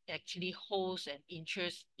that actually holds an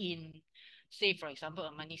interest in, say, for example,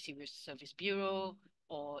 a money service bureau,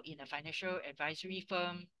 or in a financial advisory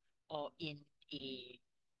firm, or a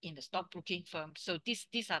in the stockbroking firm. So these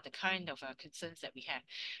are the kind of concerns that we have.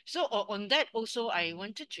 So on that also, I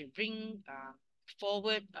wanted to bring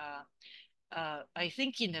forward. I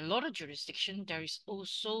think in a lot of jurisdiction, there is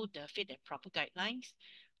also the fit and proper guidelines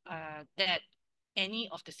that any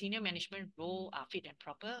of the senior management role are fit and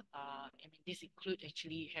proper. I mean, this include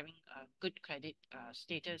actually having a good credit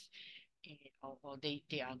status, or they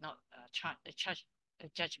are not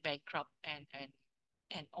judge bankrupt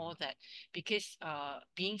and all that, because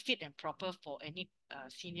being fit and proper for any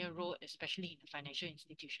senior role, especially in a financial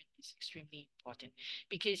institution, is extremely important,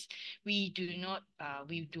 because we do not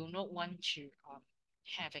want to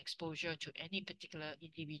have exposure to any particular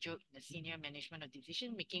individual in the senior management or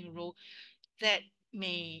decision making role that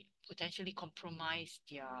may potentially compromise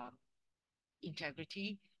their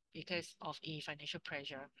integrity because of a financial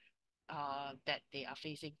pressure that they are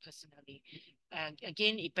facing personally. And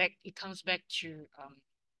again, it comes back to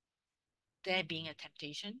there being a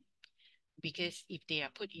temptation, because if they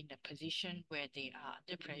are put in a position where they are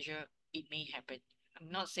under pressure, it may happen. I'm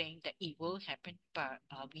not saying that it will happen, but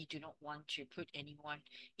we do not want to put anyone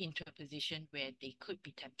into a position where they could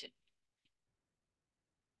be tempted.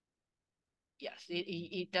 Yes,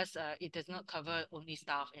 it does not cover only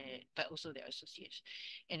staff, but also their associates.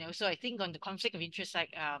 And also, I think on the conflict of interest side,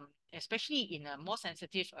 especially in a more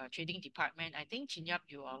sensitive trading department, I think Chin Yap,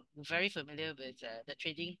 you are very familiar with the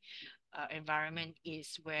trading environment,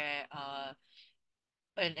 is where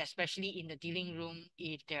and especially in the dealing room,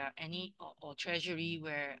 if there are any or treasury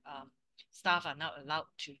where staff are not allowed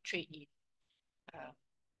to trade in uh,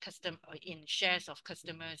 custom in shares of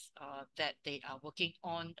customers that they are working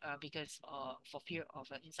on because for fear of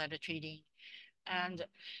insider trading. And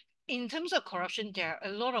in terms of corruption, there are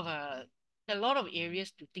a lot of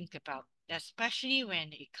areas to think about, especially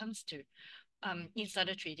when it comes to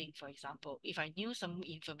insider trading. For example, if I knew some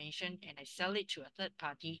information and I sell it to a third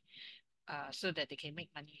party so that they can make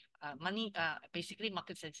money. Basically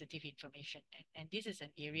market sensitive information, and this is an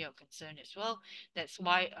area of concern as well. That's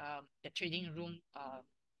why the trading room, uh,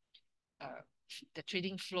 the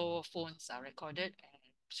trading floor phones are recorded,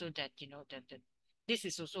 and so that this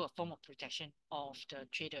is also a form of protection of the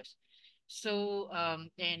traders. So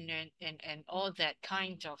and all that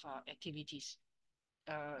kind of activities.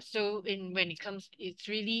 So in when it comes, it's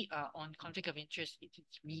really on conflict of interest. It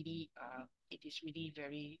is really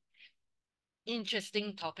very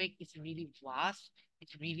interesting topic. It's really vast.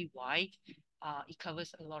 It's really wide. It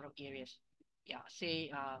covers a lot of areas. Yeah,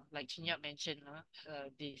 say like Chin Yap mentioned,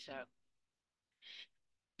 this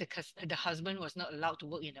the husband was not allowed to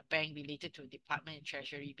work in a bank related to Department of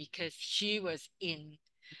Treasury because she was in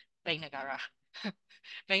Bank Negara.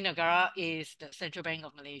 Bank Negara is the Central Bank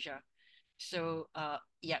of Malaysia. So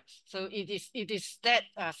yeah, so it is that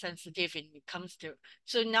sensitive when it comes to,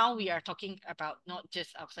 so now we are talking about not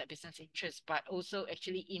just outside business interests, but also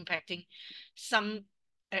actually impacting some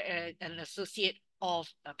an associate of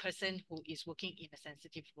a person who is working in a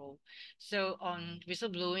sensitive role. So on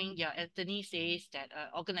whistleblowing, yeah, Anthony says that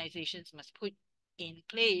organizations must put in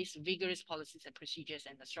place vigorous policies and procedures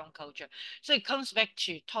and a strong culture. So it comes back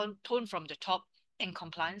to tone from the top and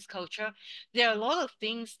compliance culture. There are a lot of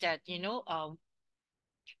things that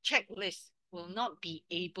checklists will not be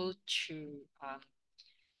able to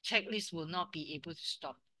checklists will not be able to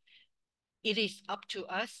stop. It is up to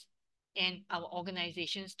us and our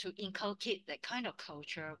organizations to inculcate that kind of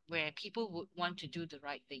culture where people would want to do the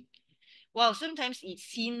right thing. Well, sometimes it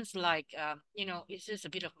seems like it's just a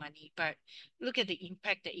bit of money, but look at the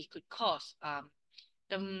impact that it could cause.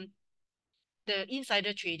 The the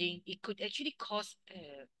insider trading, it could actually cause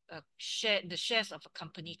the shares of a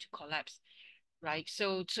company to collapse, right?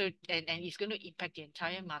 And it's going to impact the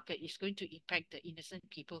entire market. It's going to impact the innocent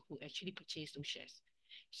people who actually purchase those shares.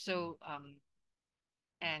 So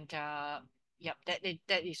and yeah,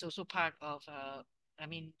 that is also part of I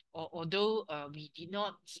mean, although we did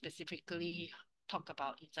not specifically talk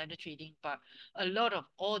about insider trading, but a lot of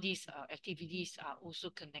all these activities are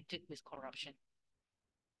also connected with corruption.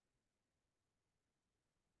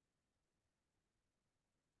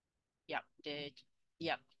 the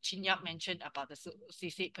yeah, Chin Yap mentioned about the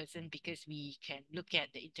associate person because we can look at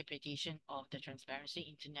the interpretation of the Transparency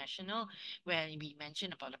International where we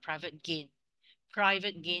mentioned about the private gain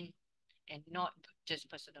and not just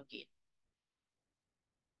personal gain.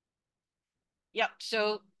 Yep.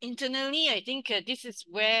 So internally, I think this is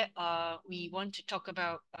where we want to talk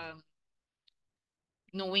about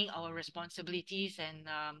knowing our responsibilities and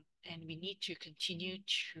we need to continue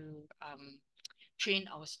to train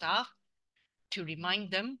our staff to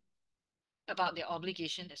remind them about their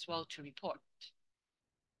obligation as well to report.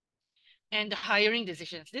 And the hiring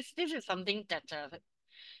decisions. This is something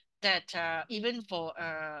that even for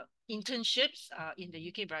internships in the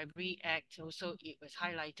UK Bribery Act, also it was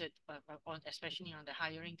highlighted on especially on the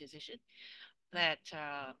hiring decision that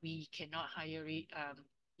we cannot hire it.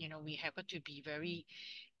 We have got to be very,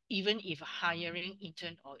 even if hiring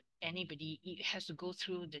intern or anybody, it has to go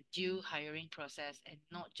through the due hiring process and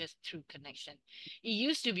not just through connection. It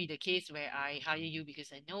used to be the case where I hire you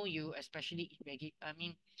because I know you, especially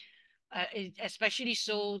especially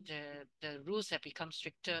so the rules have become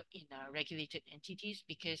stricter in regulated entities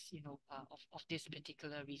because of this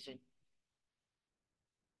particular reason.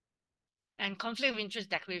 And conflict of interest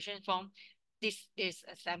declaration form, this is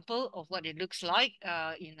a sample of what it looks like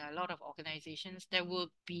in a lot of organizations. There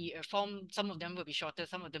will be a form, some of them will be shorter,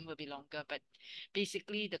 some of them will be longer, but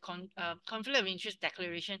basically the conflict of interest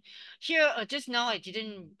declaration here, just now I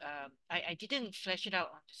didn't flesh it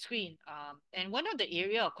out on the screen. And one of the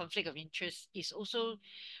area of conflict of interest is also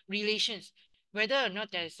relations. Whether or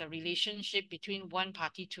not there is a relationship between one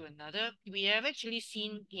party to another, we have actually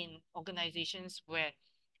seen in organizations where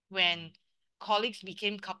when colleagues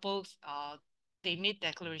became couples, they made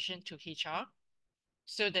declaration to HR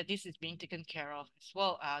so that this is being taken care of as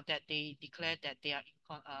well. That they declared that they are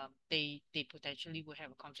they potentially will have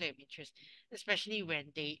a conflict of interest, especially when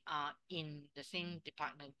they are in the same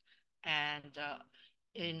department. And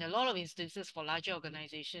in a lot of instances for larger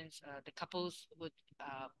organizations, the couples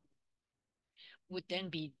would then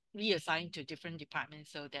be reassigned to different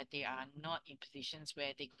departments so that they are not in positions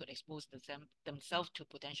where they could expose themselves to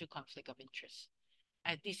potential conflict of interest.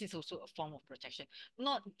 And this is also a form of protection,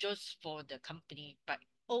 not just for the company, but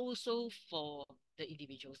also for the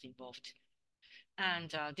individuals involved.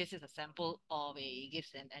 And this is a sample of a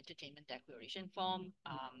gifts and entertainment declaration form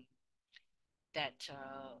that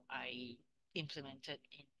I implemented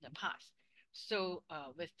in the past. So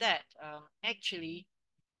with that, actually,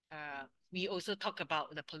 we also talk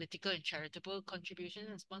about the political and charitable contribution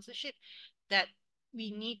and sponsorship that we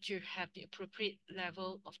need to have the appropriate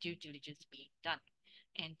level of due diligence being done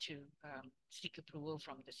and to seek approval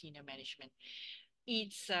from the senior management.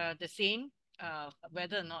 It's the same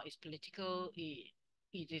whether or not it's political, it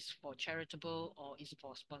is for charitable or is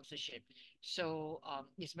for sponsorship. So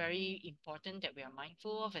it's very important that we are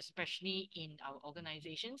mindful of, especially in our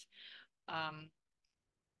organizations. Um,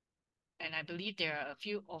 and I believe there are a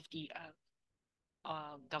few of the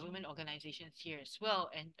government organizations here as well,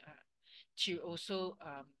 and to also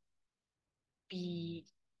be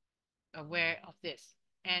aware of this.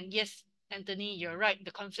 And yes, Anthony, you're right.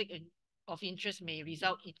 The of interest may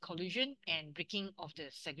result in collusion and breaking of the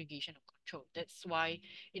segregation of control. That's why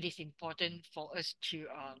it is important for us to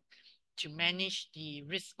manage the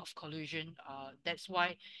risk of collusion. That's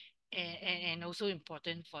why, and also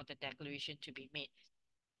important for the declaration to be made.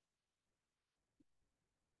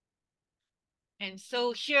 And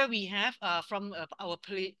so here we have from our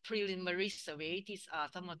preliminary survey, these are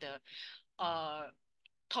some of the uh,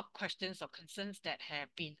 top questions or concerns that have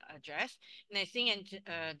been addressed. And I think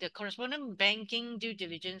the correspondent banking due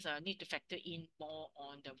diligence need to factor in more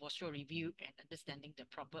on the virtual review and understanding the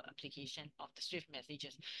proper application of the SWIFT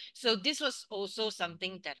messages. So this was also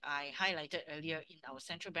something that I highlighted earlier in our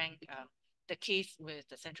central bank, the case with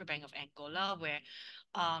the Central Bank of Angola, where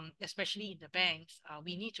especially in the banks,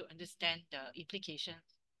 we need to understand the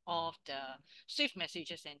implications of the SWIFT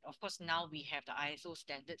messages. And of course, now we have the ISO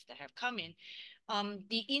standards that have come in.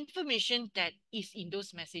 The information that is in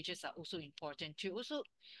those messages are also important to also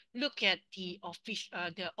look at the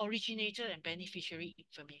originator and beneficiary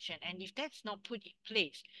information. And if that's not put in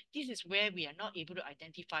place, this is where we are not able to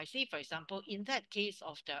identify. Say, for example, in that case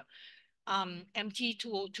of the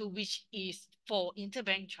MT202, which is for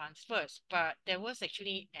interbank transfers, but there was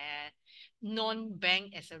actually a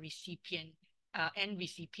non-bank as a recipient and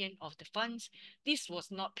recipient of the funds. This was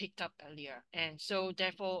not picked up earlier. And so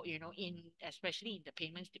therefore, especially in the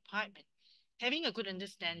payments department, having a good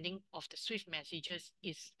understanding of the SWIFT messages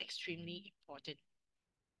is extremely important.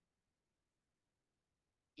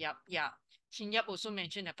 Yep, yeah. Xin Yap also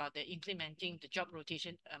mentioned about the implementing the job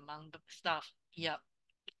rotation among the staff. Yep.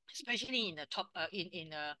 especially in the top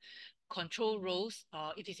in control roles.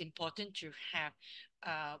 It is important to have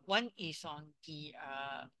one is on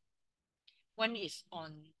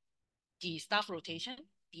the staff rotation.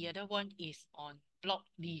 The other one is on block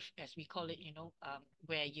leave, as we call it,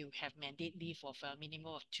 where you have mandate leave of a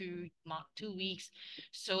minimum of 2 weeks,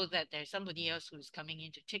 so that there's somebody else who's coming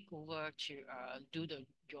in to take over to do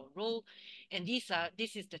your role. And this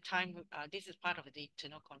is the time. This is part of the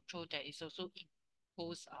internal control that is also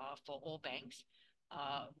imposed for all banks,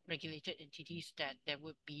 regulated entities, that there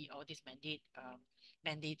would be all this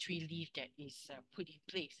mandatory leave that is put in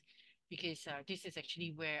place, because this is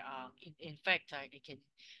actually where, in fact, I can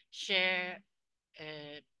share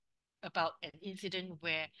uh, about an incident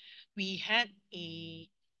where we had a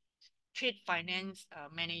trade finance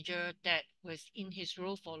manager that was in his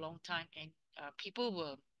role for a long time, and people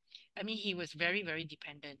were, I mean, he was very, very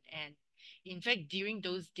dependent. And in fact, during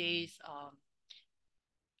those days,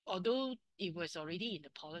 although it was already in the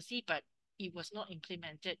policy, but it was not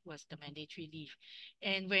implemented, was the mandatory leave.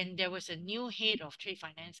 And when there was a new head of trade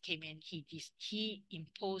finance came in, he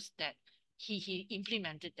imposed that, he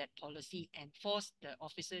implemented that policy and forced the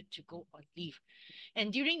officer to go on leave.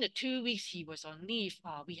 And during the 2 weeks he was on leave,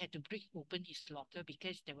 we had to break open his locker,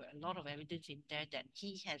 because there were a lot of evidence in there that uh,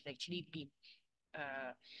 he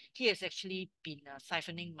has actually been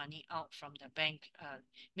siphoning money out from the bank,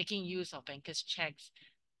 making use of bankers' checks,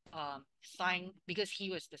 signed, because he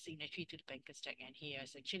was the signatory to the banker's check, and he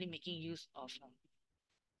is actually making use of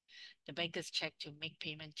the banker's check to make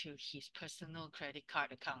payment to his personal credit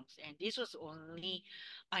card accounts. And this was only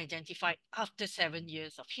identified after 7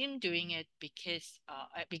 years of him doing it, because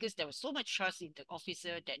there was so much trust in the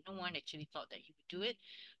officer that no one actually thought that he would do it.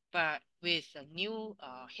 But with a new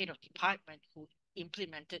head of department who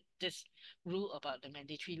implemented this rule about the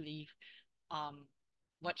mandatory leave, um,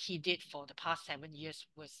 what he did for the past 7 years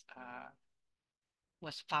was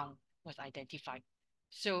found, was identified.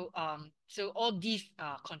 So all these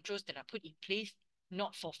controls that are put in place,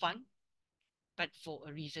 not for fun, but for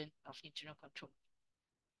a reason of internal control.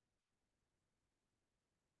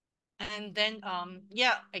 And then,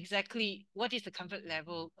 yeah, exactly. What is the comfort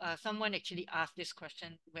level? Someone actually asked this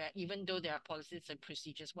question, where even though there are policies and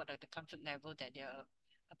procedures, what are the comfort level that they're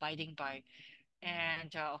abiding by?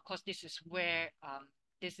 And of course, this is where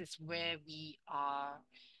we are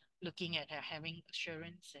looking at having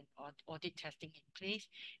assurance and audit testing in place.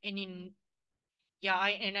 And in yeah,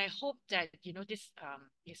 I hope that this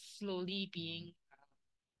is slowly being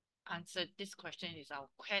answered. This question is our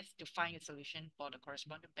quest to find a solution for the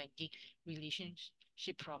correspondent banking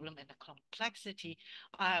relationship problem and the complexity.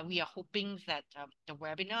 We are hoping that the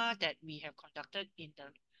webinar that we have conducted in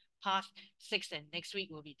the past 6, and next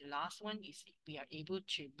week will be the last one, is we are able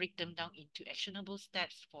to break them down into actionable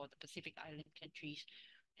steps for the Pacific Island countries.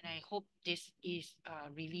 And I hope this is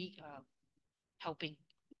really helping.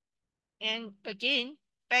 And again,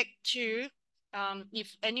 back to,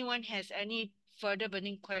 if anyone has any further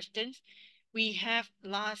burning questions, we have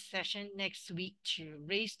last session next week to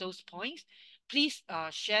raise those points. Please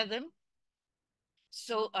share them.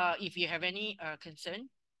 So if you have any concern,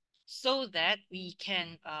 so that we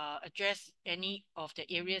can address any of the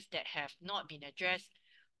areas that have not been addressed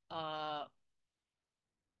uh,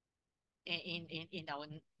 in our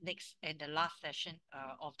next and the last session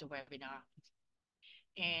of the webinar.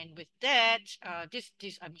 And with that, this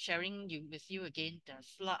I'm sharing with you again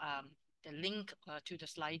the link to the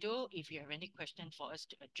Slido if you have any question for us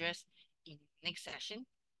to address in next session.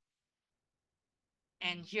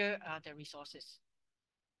 And here are the resources.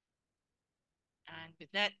 And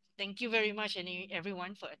with that, thank you very much,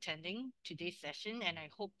 everyone, for attending today's session, and I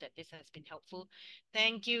hope that this has been helpful.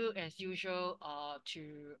 Thank you, as usual,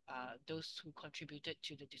 to those who contributed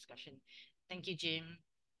to the discussion. Thank you, Jim.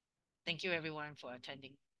 Thank you, everyone, for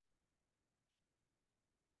attending.